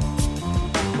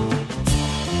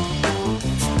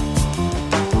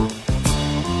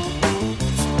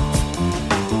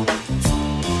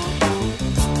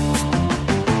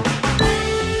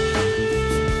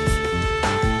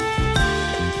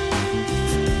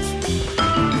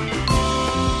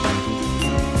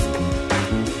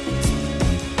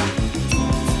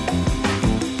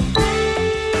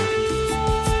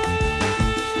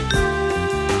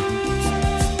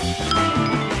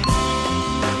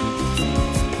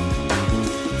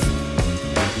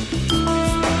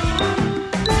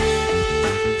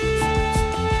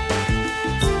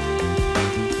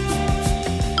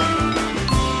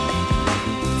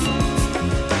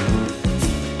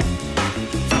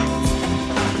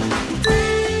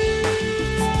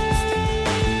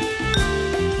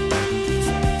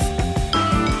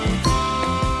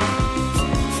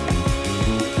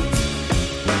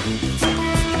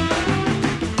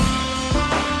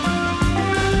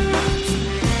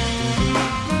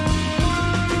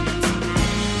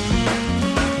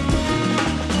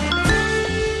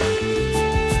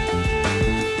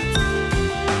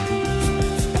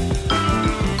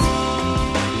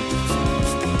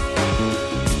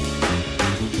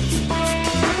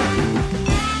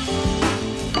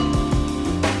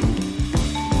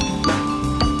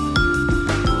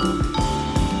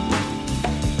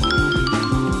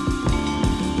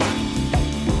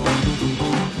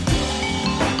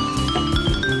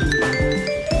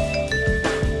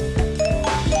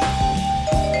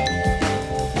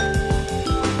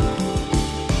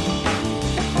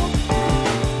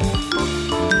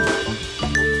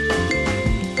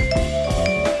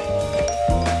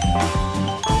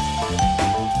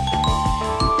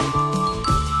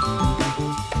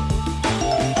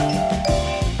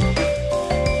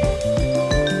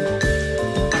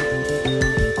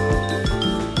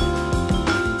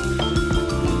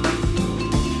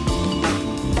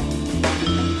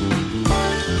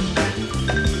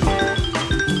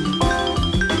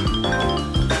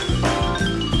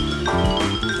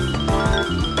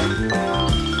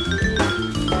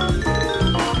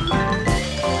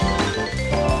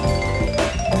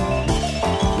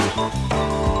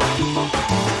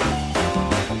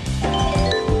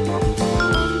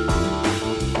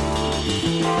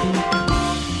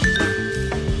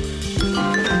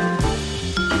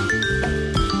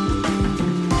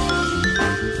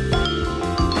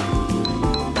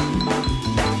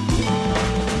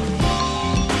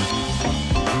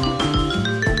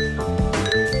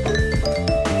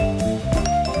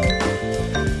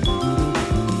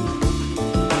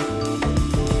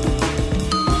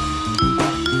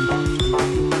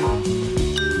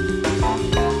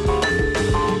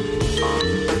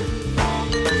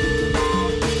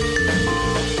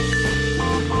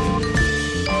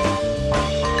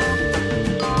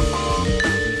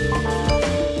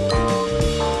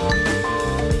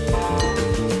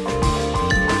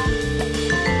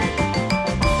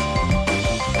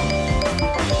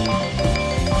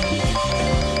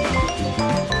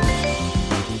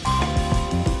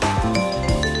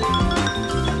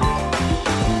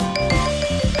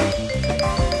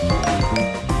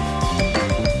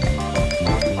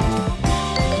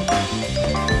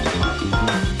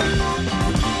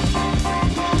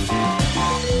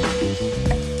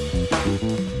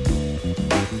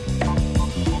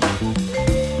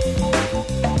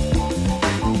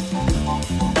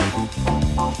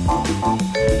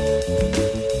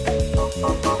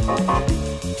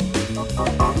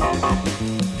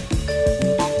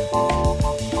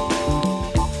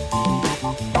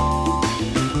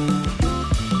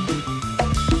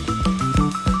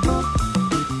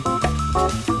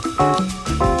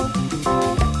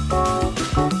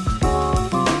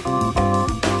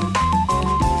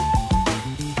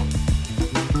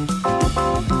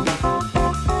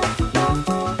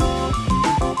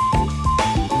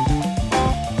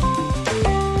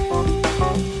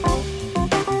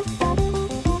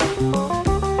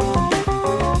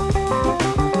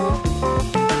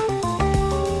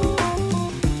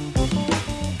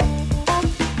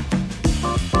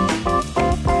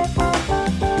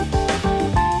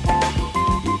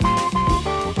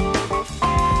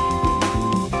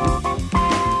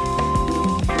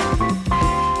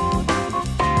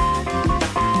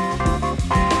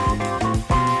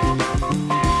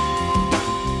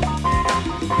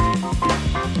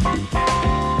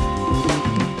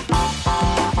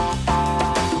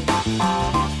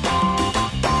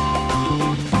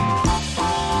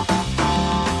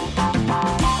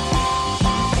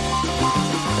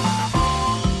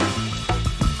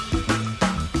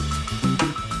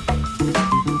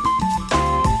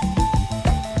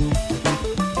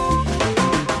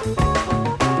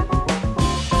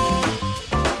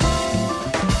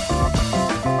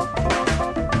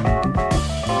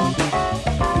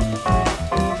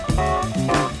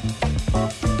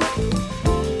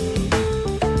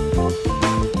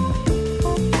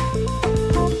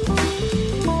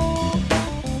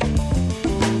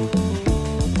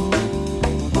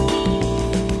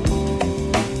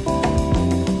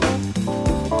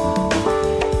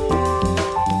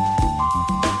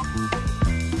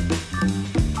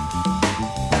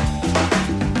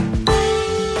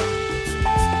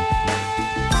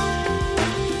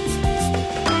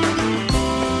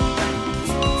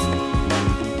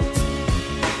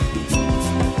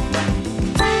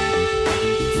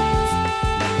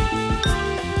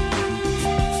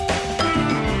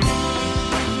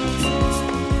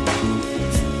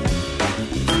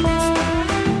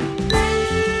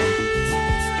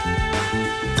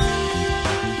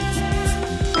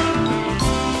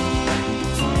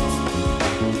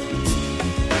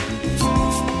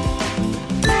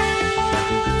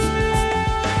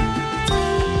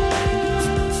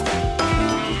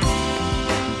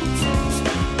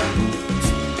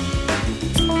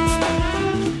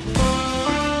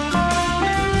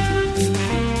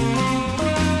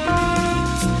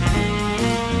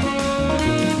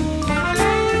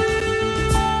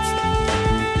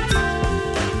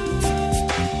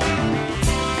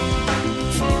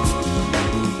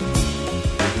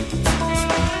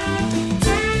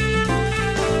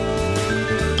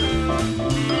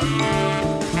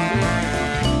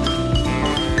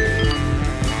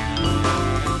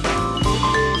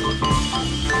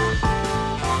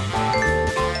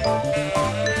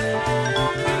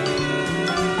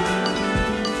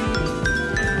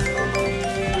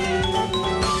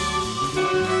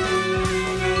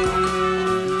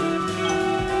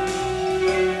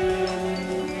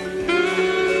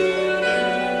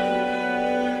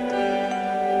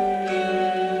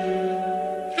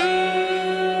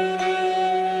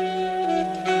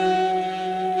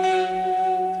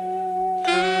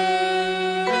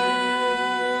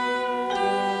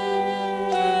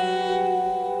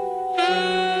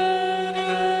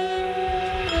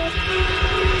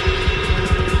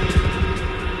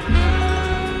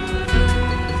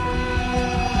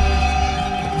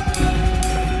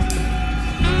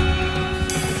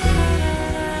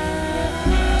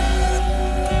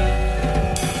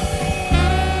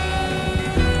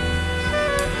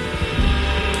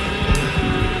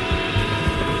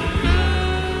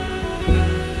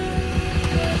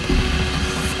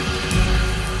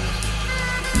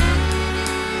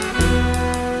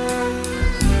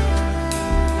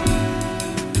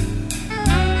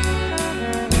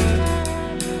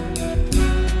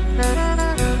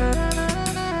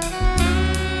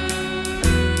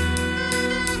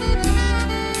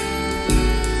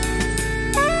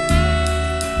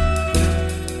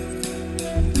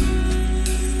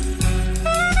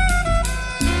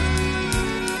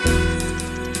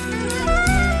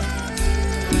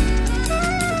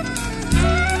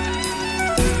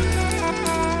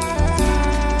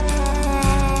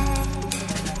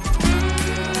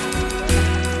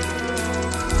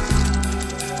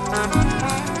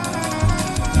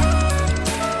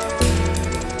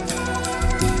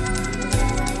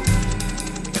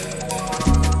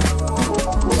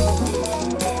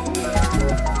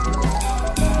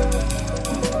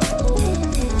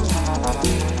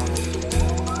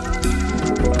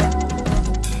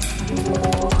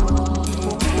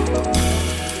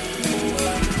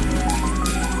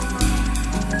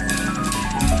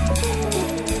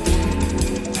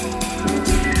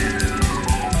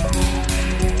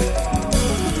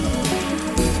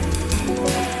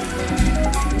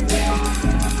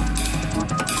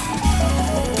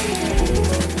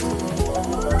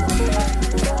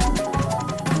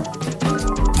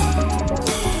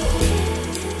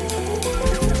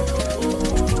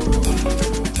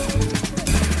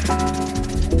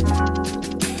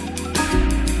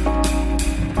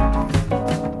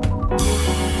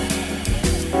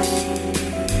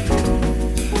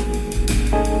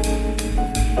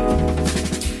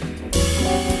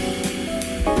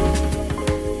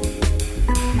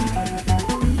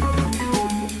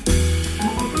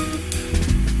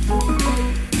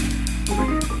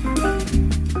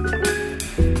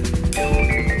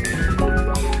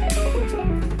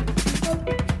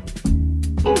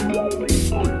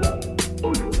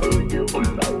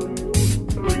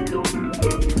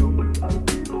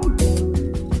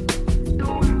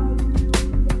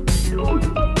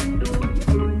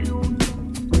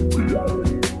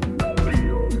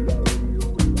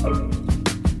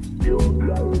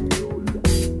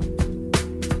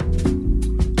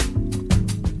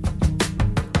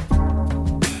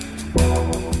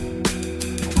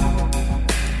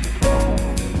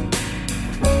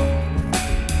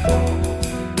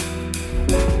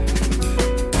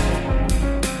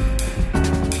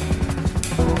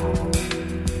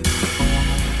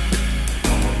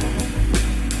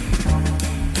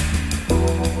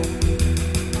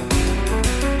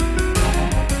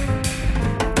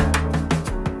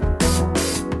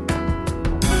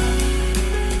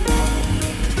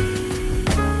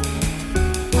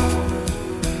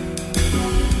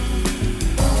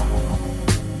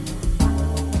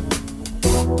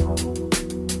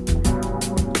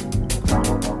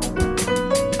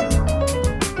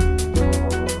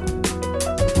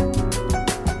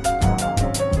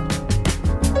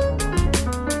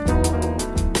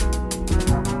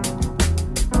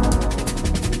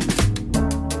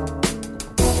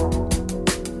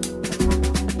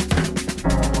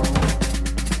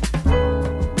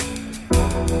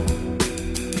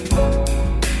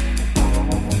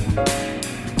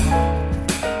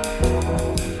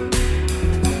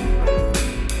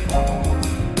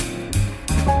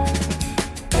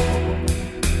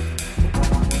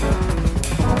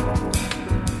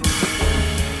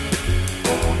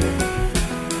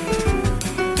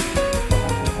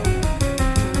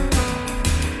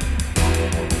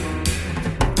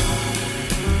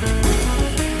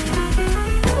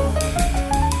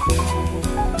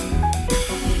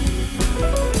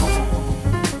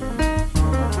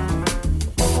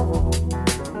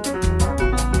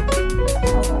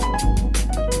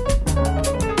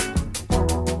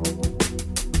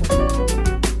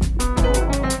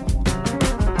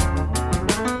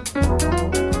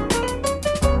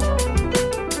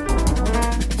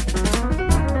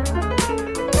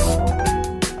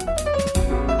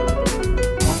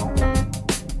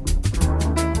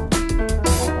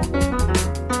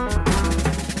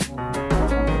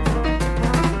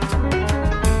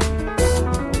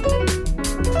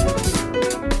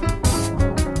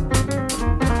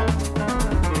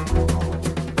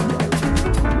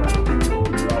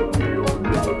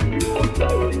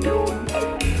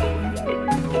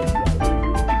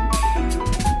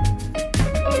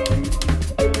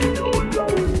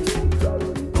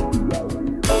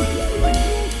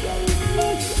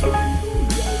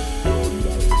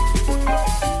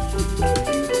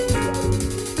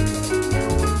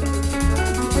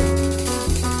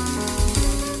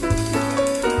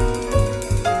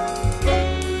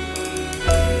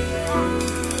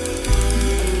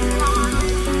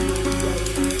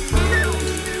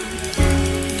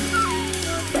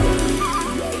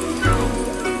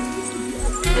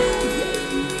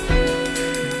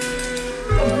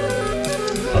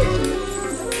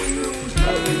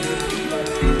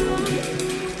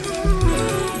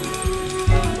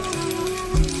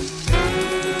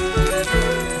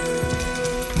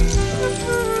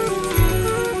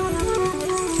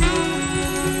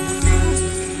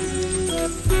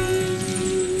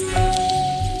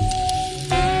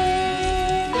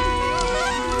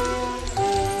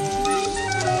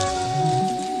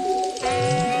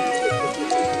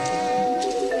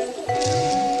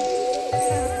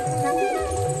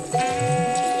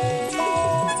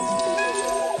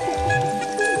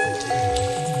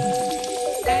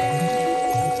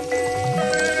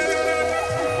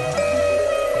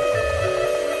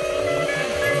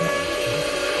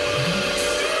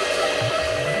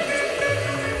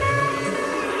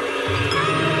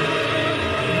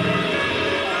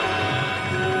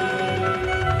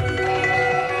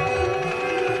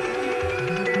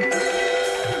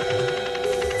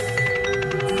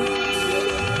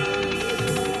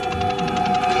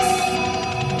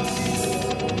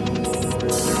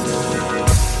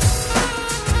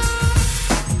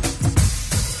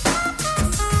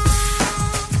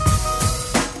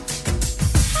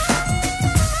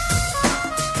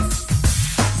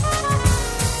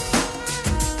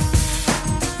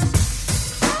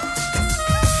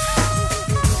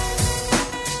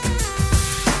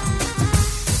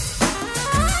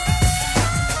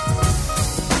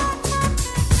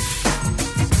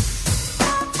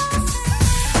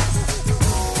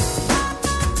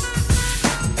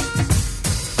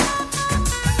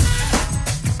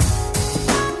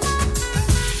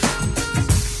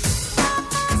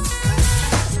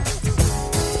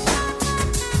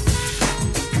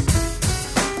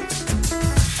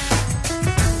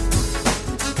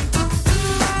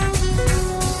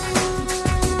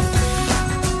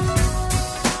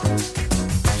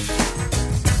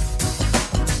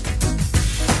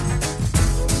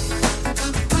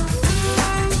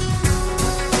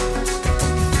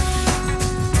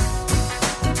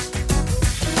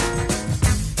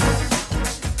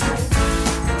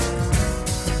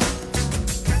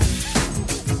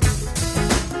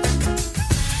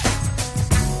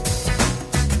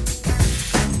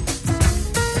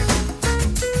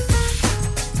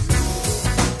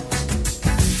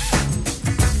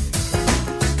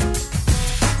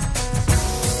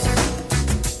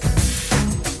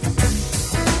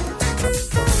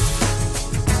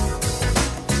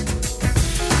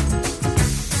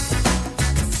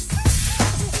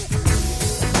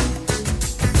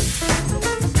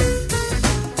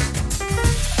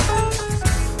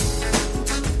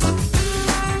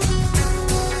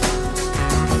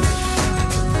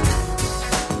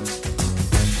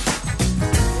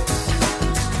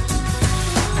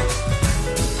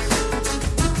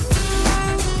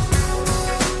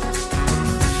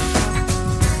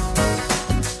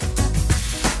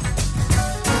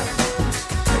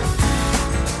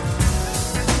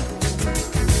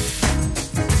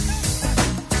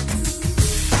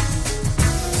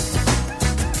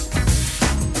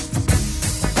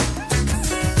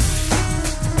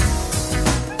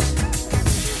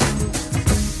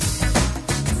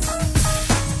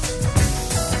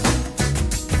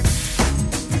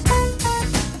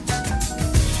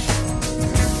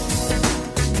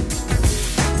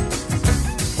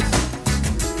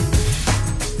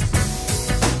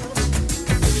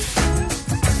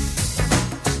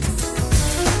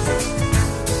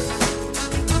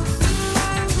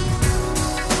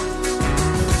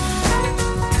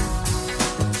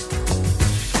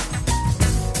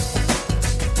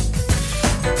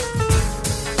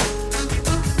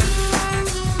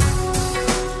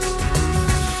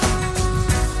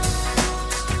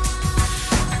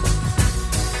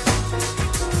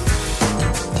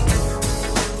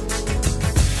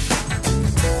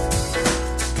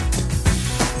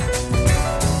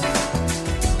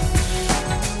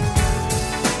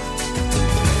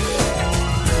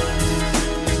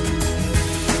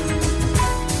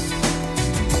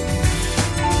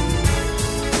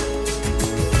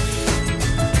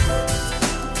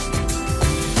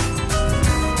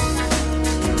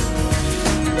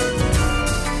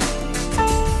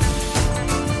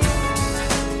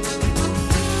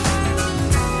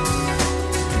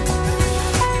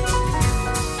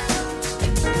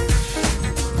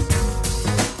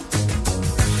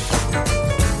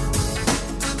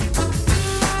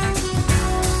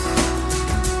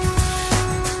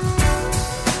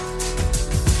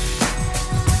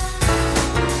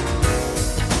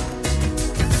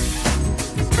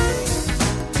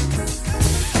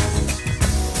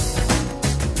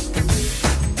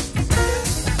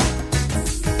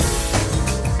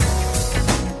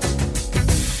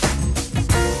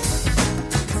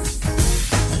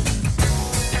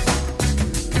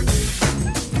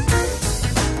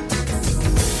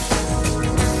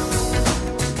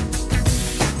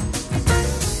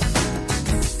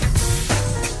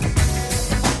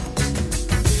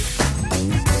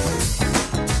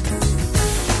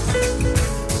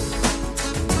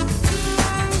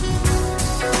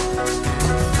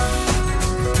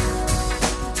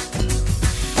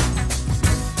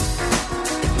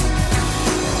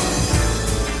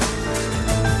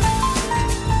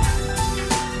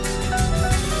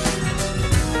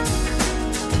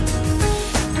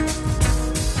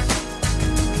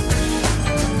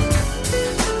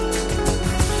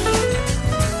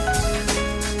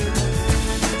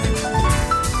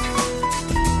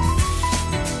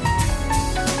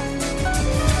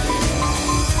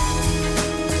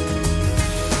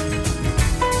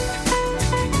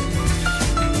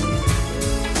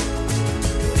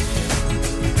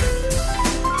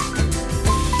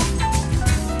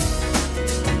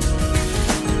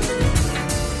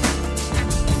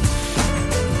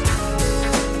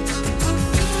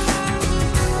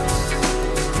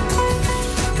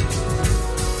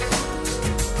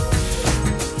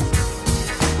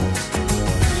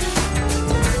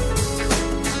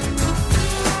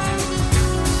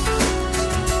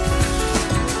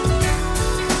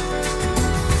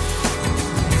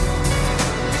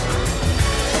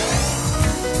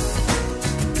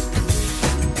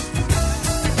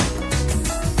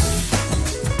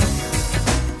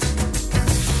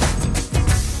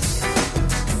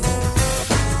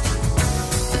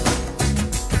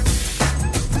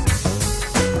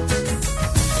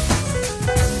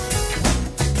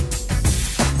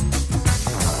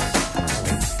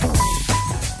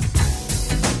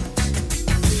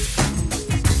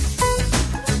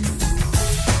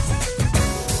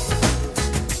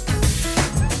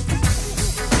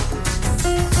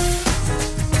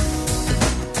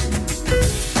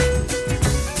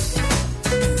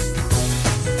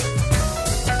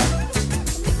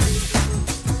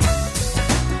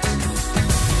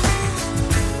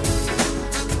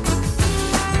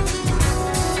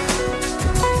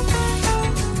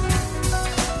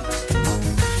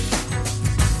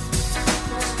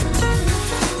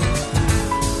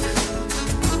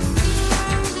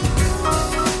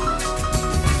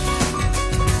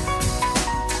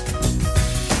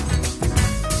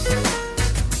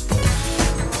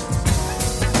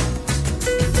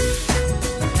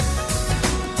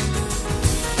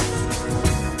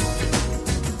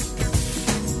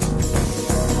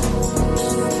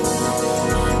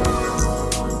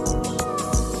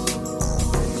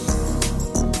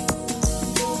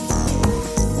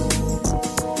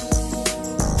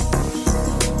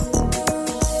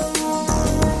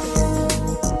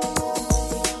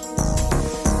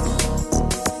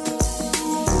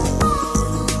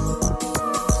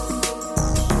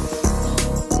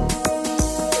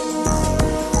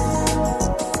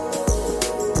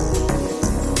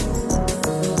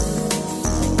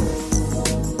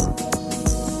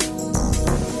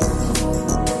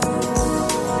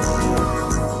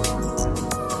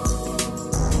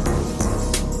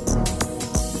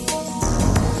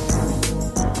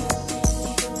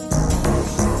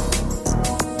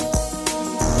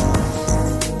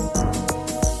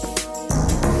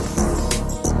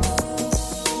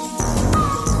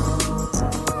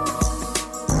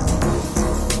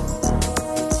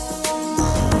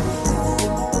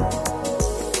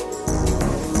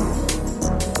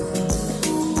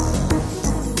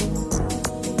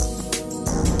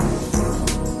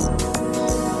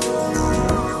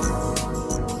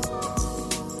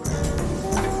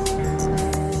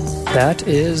 That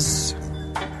is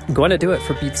going to do it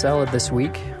for Beat Salad this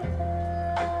week.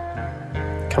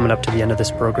 Coming up to the end of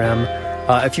this program.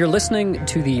 If you're listening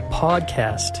to the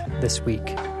podcast this week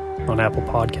on Apple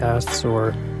Podcasts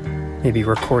or maybe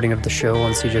recording of the show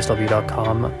on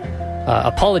cjsw.com,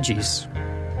 apologies.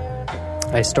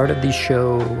 I started the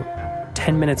show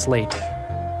 10 minutes late.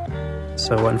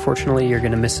 So unfortunately, you're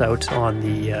going to miss out on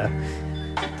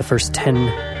the first 10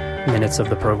 minutes of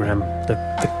the program,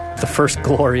 the first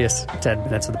glorious 10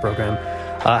 minutes of the program.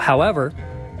 However,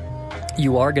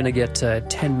 you are going to get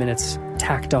 10 minutes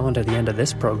tacked on to the end of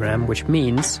this program, which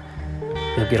means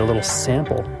you'll get a little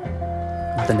sample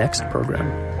of the next program,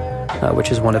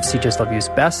 which is one of CJSW's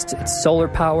best. It's Solar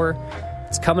Power.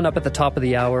 It's coming up at the top of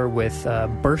the hour with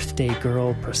birthday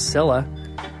girl Priscilla.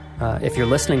 If you're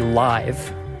listening live,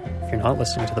 if you're not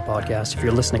listening to the podcast, if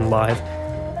you're listening live,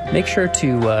 make sure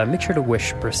to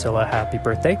wish Priscilla happy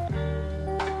birthday.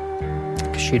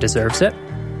 She deserves it.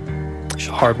 She's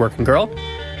a hardworking girl,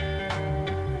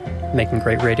 making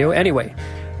great radio. Anyway,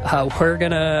 we're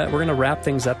gonna wrap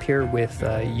things up here with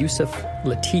Yusuf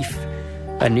Lateef,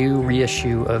 a new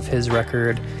reissue of his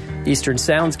record Eastern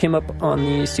Sounds came up on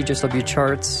the CJSW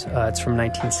charts. It's from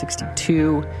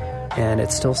 1962, and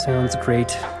it still sounds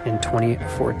great in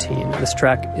 2014. This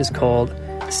track is called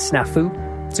Snafu.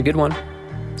 It's a good one,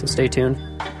 so stay tuned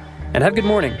and have a good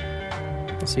morning.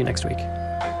 I'll see you next week.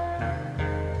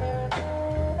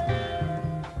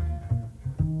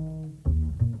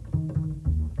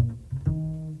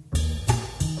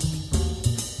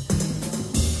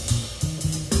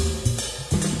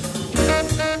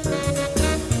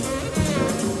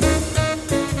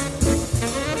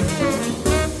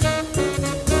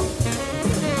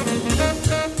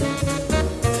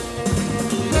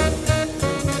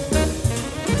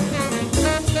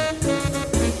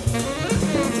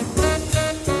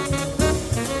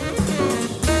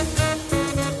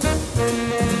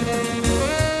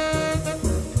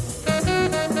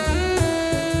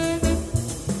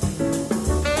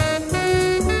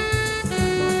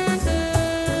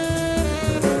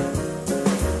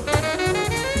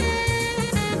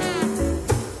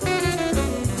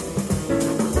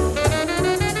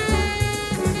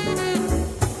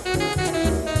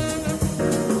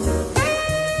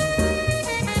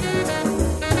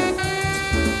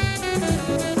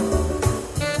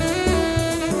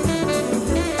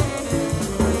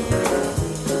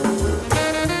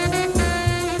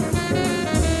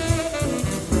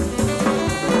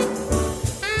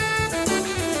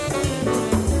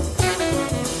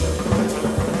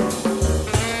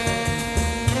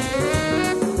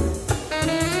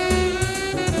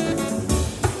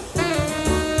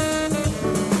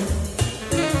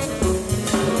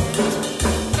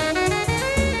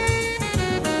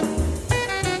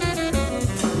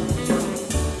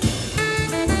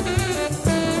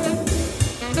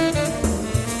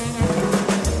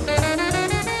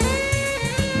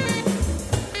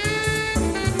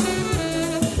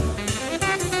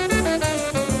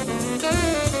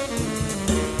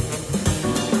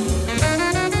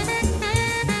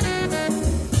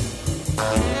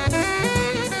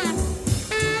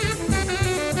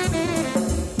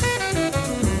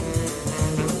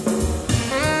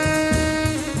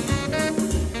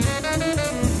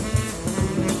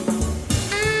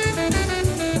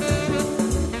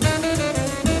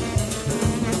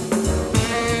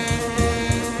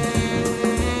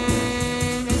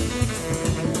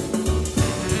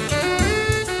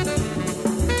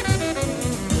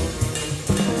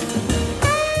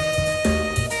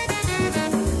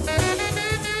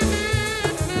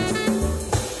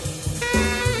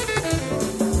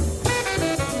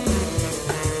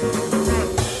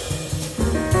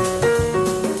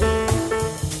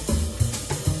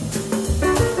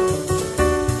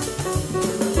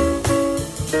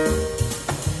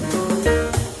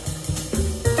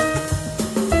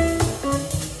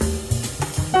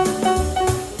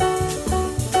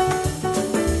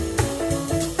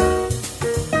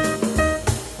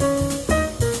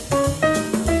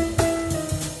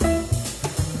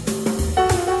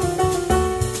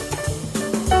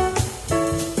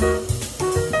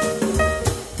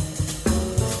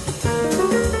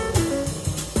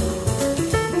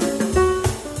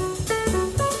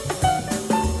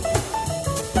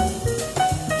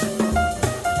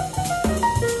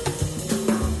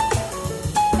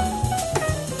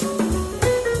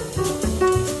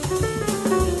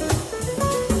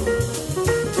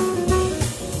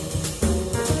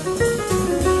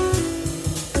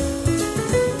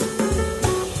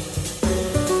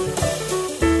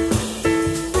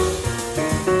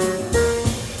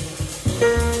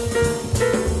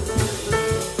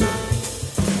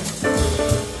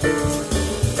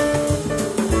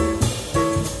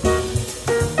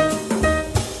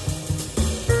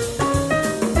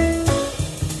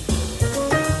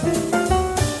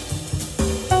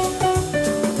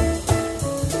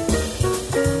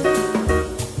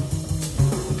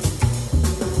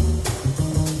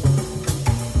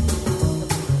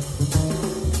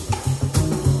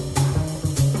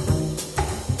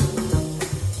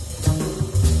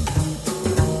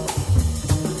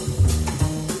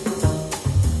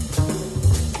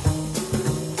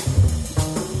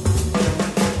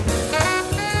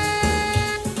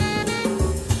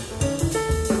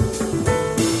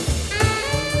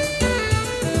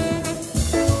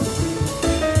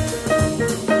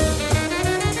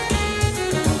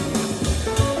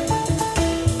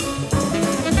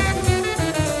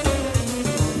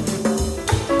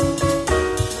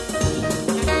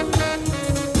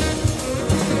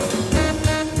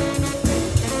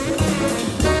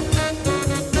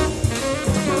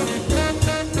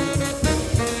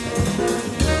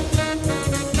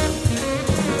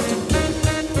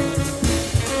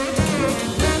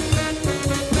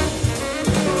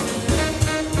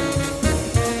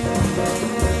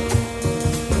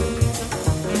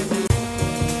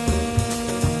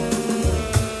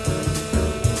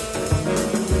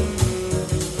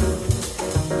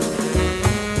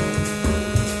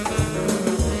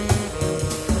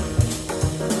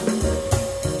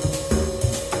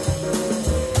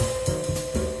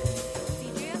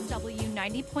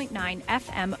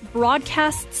 FM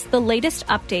broadcasts the latest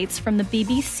updates from the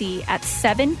BBC at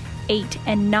 7, 8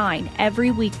 and 9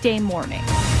 every weekday morning.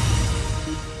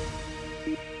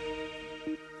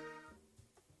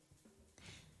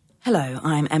 Hello,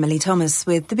 I'm Emily Thomas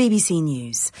with the BBC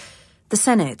News. The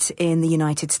Senate in the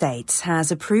United States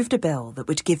has approved a bill that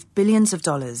would give billions of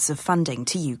dollars of funding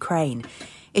to Ukraine.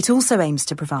 It also aims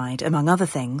to provide, among other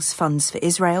things, funds for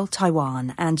Israel,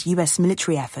 Taiwan and US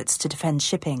military efforts to defend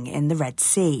shipping in the Red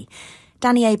Sea.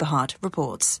 Danny Aberhart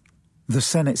reports. The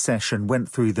Senate session went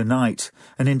through the night,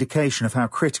 an indication of how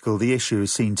critical the issue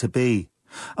is seen to be.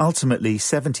 Ultimately,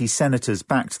 70 senators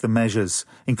backed the measures,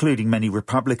 including many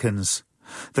Republicans.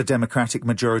 The Democratic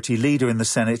Majority Leader in the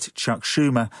Senate, Chuck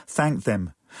Schumer, thanked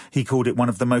them. He called it one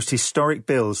of the most historic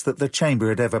bills that the chamber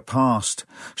had ever passed,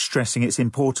 stressing its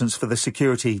importance for the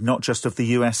security not just of the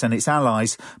US and its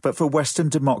allies, but for Western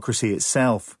democracy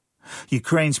itself.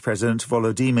 Ukraine's President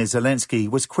Volodymyr Zelensky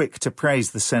was quick to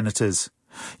praise the senators.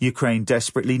 Ukraine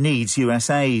desperately needs US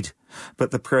aid,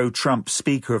 but the pro-Trump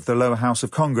Speaker of the lower house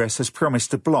of Congress has promised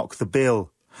to block the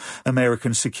bill.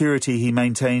 American security, he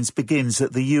maintains, begins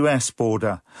at the US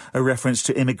border, a reference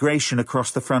to immigration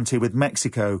across the frontier with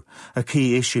Mexico, a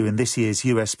key issue in this year's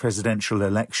US presidential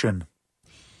election.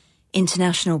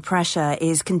 International pressure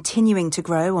is continuing to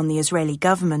grow on the Israeli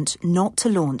government not to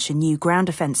launch a new ground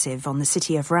offensive on the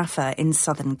city of Rafah in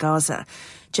southern Gaza.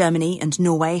 Germany and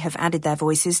Norway have added their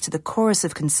voices to the chorus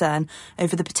of concern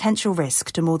over the potential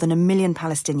risk to more than 1 million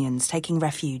Palestinians taking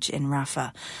refuge in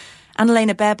Rafah.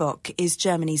 Annalena Baerbock is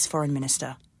Germany's foreign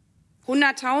minister.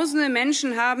 Hunderttausende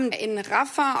Menschen haben in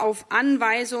Rafah auf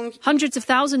Anweisung. Hundreds of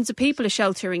thousands of people are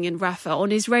sheltering in Rafah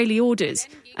on Israeli orders.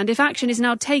 And if action is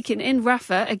now taken in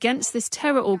Rafah against this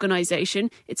terror organisation,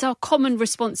 it's our common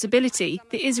responsibility,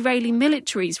 the Israeli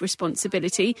military's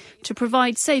responsibility, to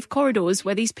provide safe corridors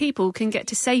where these people can get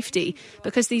to safety.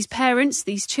 Because these parents,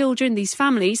 these children, these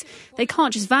families, they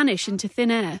can't just vanish into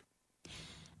thin air.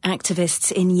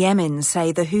 Activists in Yemen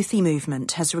say the Houthi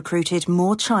movement has recruited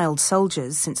more child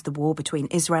soldiers since the war between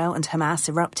Israel and Hamas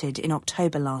erupted in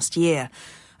October last year.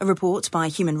 A report by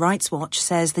Human Rights Watch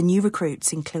says the new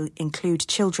recruits include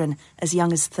children as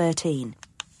young as 13.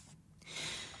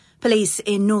 Police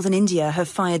in northern India have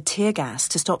fired tear gas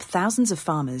to stop thousands of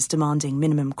farmers demanding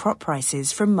minimum crop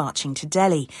prices from marching to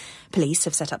Delhi. Police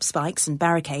have set up spikes and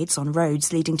barricades on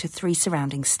roads leading to 3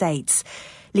 surrounding states.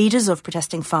 Leaders of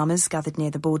protesting farmers gathered near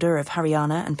the border of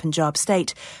Haryana and Punjab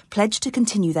state pledged to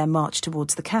continue their march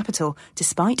towards the capital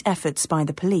despite efforts by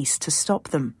the police to stop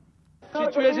them. The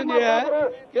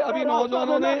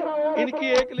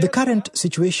current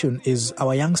situation is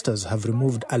our youngsters have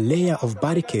removed a layer of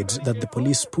barricades that the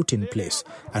police put in place,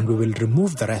 and we will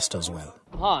remove the rest as well.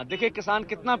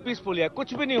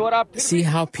 See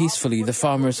how peacefully the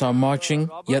farmers are marching,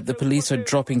 yet the police are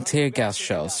dropping tear gas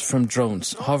shells from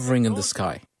drones hovering in the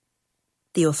sky.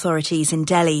 The authorities in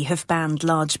Delhi have banned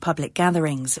large public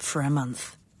gatherings for a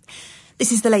month.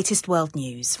 This is the latest world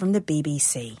news from the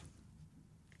BBC.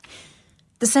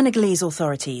 The Senegalese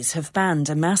authorities have banned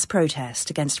a mass protest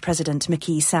against President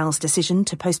Macky Sall's decision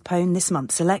to postpone this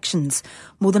month's elections.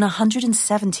 More than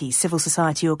 170 civil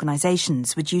society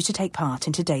organisations were due to take part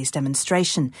in today's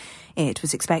demonstration. It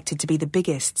was expected to be the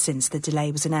biggest since the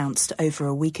delay was announced over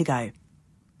a week ago.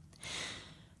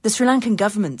 The Sri Lankan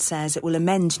government says it will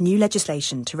amend new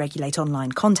legislation to regulate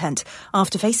online content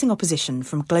after facing opposition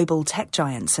from global tech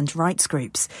giants and rights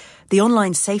groups. The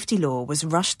online safety law was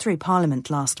rushed through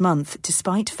Parliament last month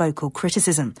despite vocal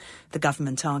criticism. The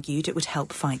government argued it would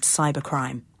help fight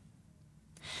cybercrime.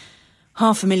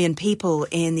 500,000 people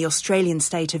in the Australian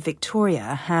state of Victoria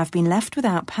have been left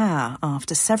without power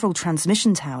after several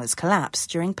transmission towers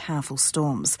collapsed during powerful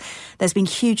storms. There's been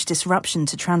huge disruption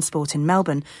to transport in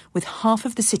Melbourne, with half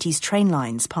of the city's train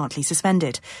lines partly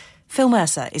suspended. Phil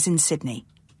Mercer is in Sydney.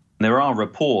 There are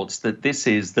reports that this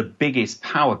is the biggest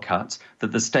power cut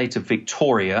that the state of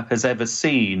Victoria has ever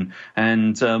seen.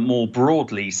 And more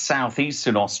broadly,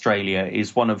 southeastern Australia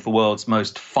is one of the world's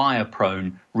most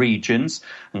fire-prone regions.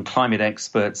 And climate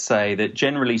experts say that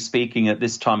generally speaking, at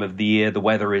this time of the year, the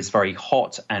weather is very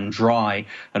hot and dry.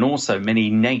 And also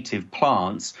many native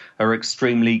plants are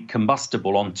extremely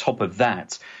combustible on top of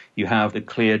that. You have the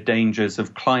clear dangers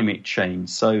of climate change.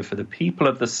 So for the people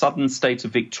of the southern state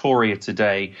of Victoria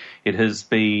today, it has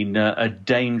been a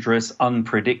dangerous,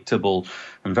 unpredictable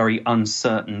and very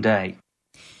uncertain day.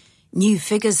 New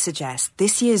figures suggest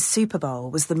this year's Super Bowl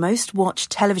was the most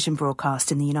watched television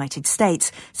broadcast in the United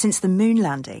States since the moon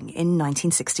landing in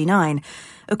 1969.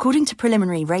 According to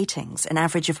preliminary ratings, an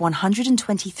average of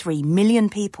 123 million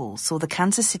people saw the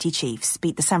Kansas City Chiefs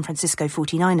beat the San Francisco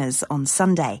 49ers on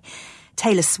Sunday.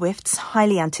 Taylor Swift's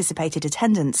highly anticipated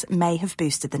attendance may have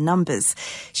boosted the numbers.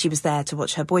 She was there to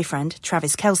watch her boyfriend,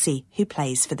 Travis Kelce, who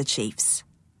plays for the Chiefs.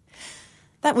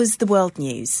 That was the World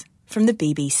News from the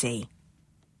BBC.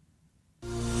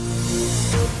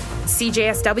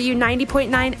 CJSW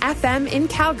 90.9 FM in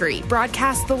Calgary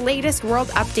broadcasts the latest world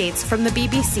updates from the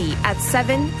BBC at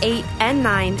 7, 8 and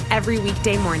 9 every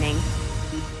weekday morning.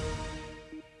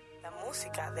 La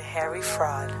música de Harry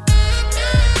Fraud.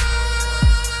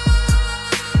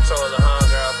 Told the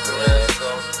homegirl from let's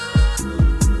go.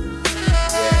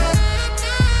 Yeah.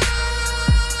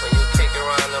 When you kick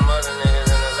around them other niggas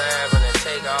in the lab and it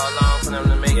take all long for them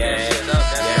to make that shit up,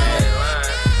 that's the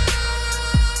line.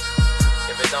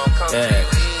 If it don't come to you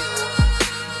easy,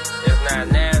 it's not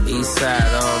natural. East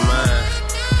side on mine.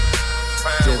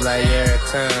 Just like every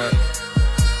time.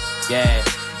 Yeah.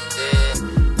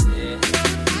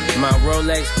 My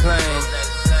Rolex plane.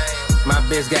 My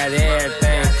bitch got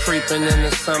everything, creeping in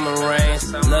the summer rain,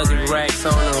 luggage racks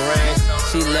on the range.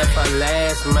 She left her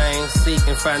last main,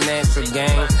 seeking financial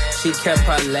gain. She kept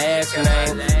her last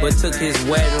name, but took his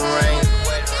wedding ring.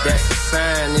 That's a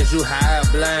sign, is you high or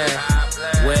blind?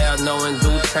 Well, know in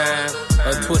due time,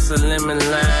 a twist of lemon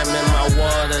lime in my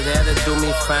water, that'll do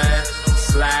me fine.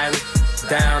 Sliding,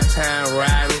 downtown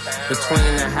riding,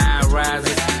 between the high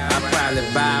rises. I'll probably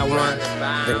buy one.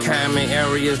 The common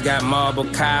areas got marble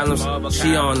columns.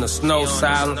 She on the snow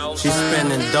silent. She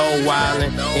spending dough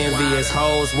wildin'. Envious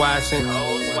hoes watching.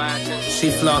 She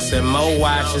flossing more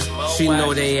watches. She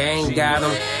know they ain't got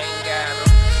them.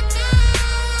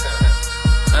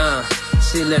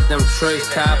 She let them tricks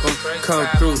cop them. Come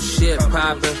through shit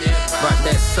poppin'. Brought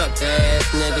that sucker ass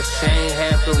nigga. She ain't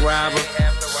have to rob him.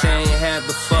 She ain't have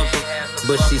to fuck him.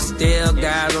 But she still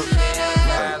got him.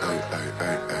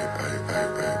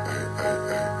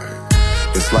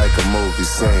 It's like a movie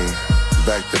scene,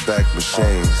 back-to-back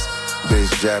machines,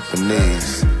 bitch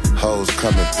Japanese, hoes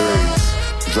coming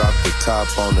threes. Drop the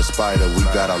top on the Spider, we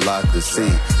got a lot to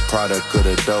see. Product of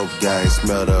the dope gang,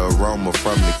 smell the aroma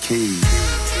from the keys.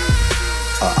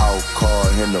 A out car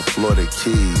in the Florida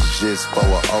Keys, just for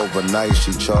an overnight,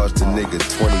 she charged the nigga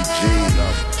 20 G's.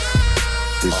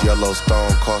 This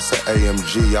Yellowstone costs an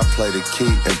AMG. I play the key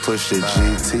and push the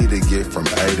GT to get from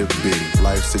A to B.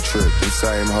 Life's a trip. The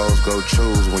same hoes go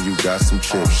choose when you got some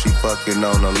chips. She fucking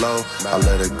on the low. I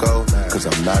let her go, cause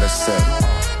I'm not a set.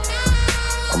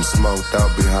 I'm smoked out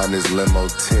behind this limo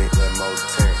tint.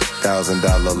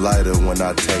 $1,000 lighter when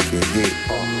I take a hit.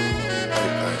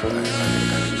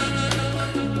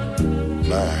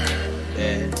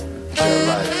 Man. Chill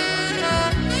life.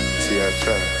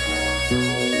 TFM.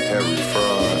 Harry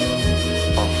Fraud.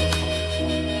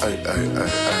 Ay.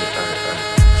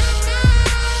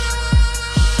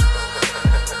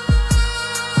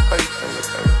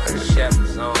 Chef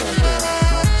is on.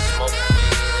 Smoke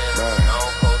weed and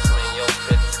don't post me in your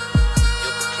picture. You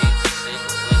can keep the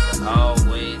secret. We can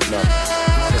always.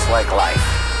 Just like life.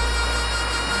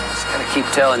 Just gotta keep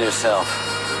telling yourself,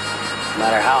 no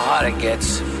matter how hot it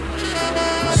gets,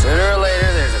 sooner or later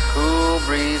there's a cool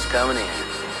breeze coming in.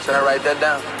 Should I write that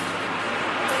down?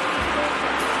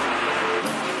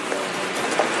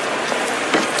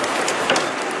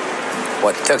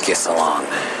 What took you so long?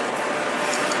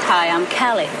 Hi, I'm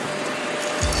Kelly.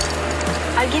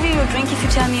 I'll give you your drink if you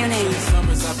tell me your name.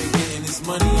 Summers I've been getting this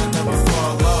money, I never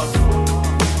fall off.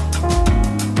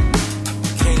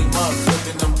 Came up,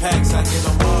 flipping them packs, I get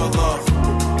them all off.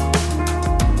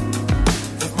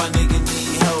 If my nigga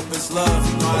need help, it's love,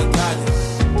 you know I got it.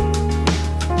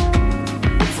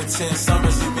 For 10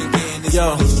 summers you've been getting this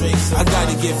money straight. So I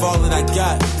gotta give all that I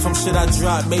got. From shit I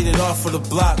dropped, made it off of the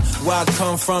block. Where I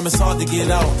come from, it's hard to get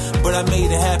out, but I made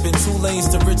it happen. 2 lanes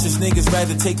to richest niggas,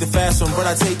 rather take the fast one, but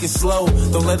I take it slow.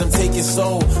 Don't let them take your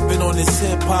soul. Been on this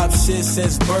hip-hop shit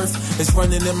since birth. It's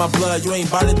running in my blood. You ain't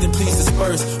bout it, then please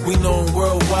disperse. We known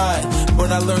worldwide,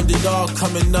 but I learned it all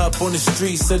coming up on the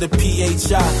streets of the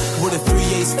PHI with a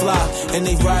 3/8 fly, and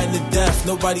they riding to death.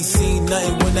 Nobody seen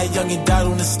nothing when that youngin' died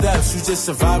on the steps. You just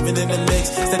surviving in the mix,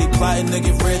 steady plotting to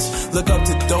get rich. Look up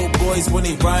to dope boys when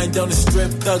they riding down the strip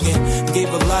thuggin'.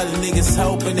 Gave a lot of niggas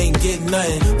help and ain't get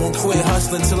nothing. Won't quit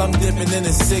hustling till I'm dipping in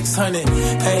the 600.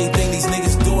 Everything these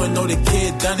niggas doing, know the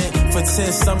kid done it. For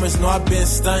 10 summers, know I've been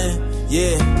stunting.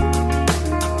 Yeah.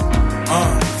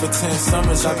 For 10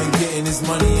 summers I've been getting this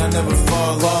money, I never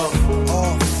fall off.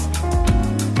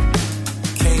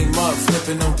 Came up,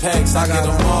 flipping them packs, I get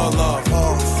them all off.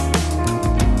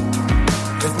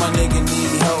 If my nigga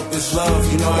need help, it's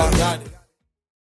love, you know I got it.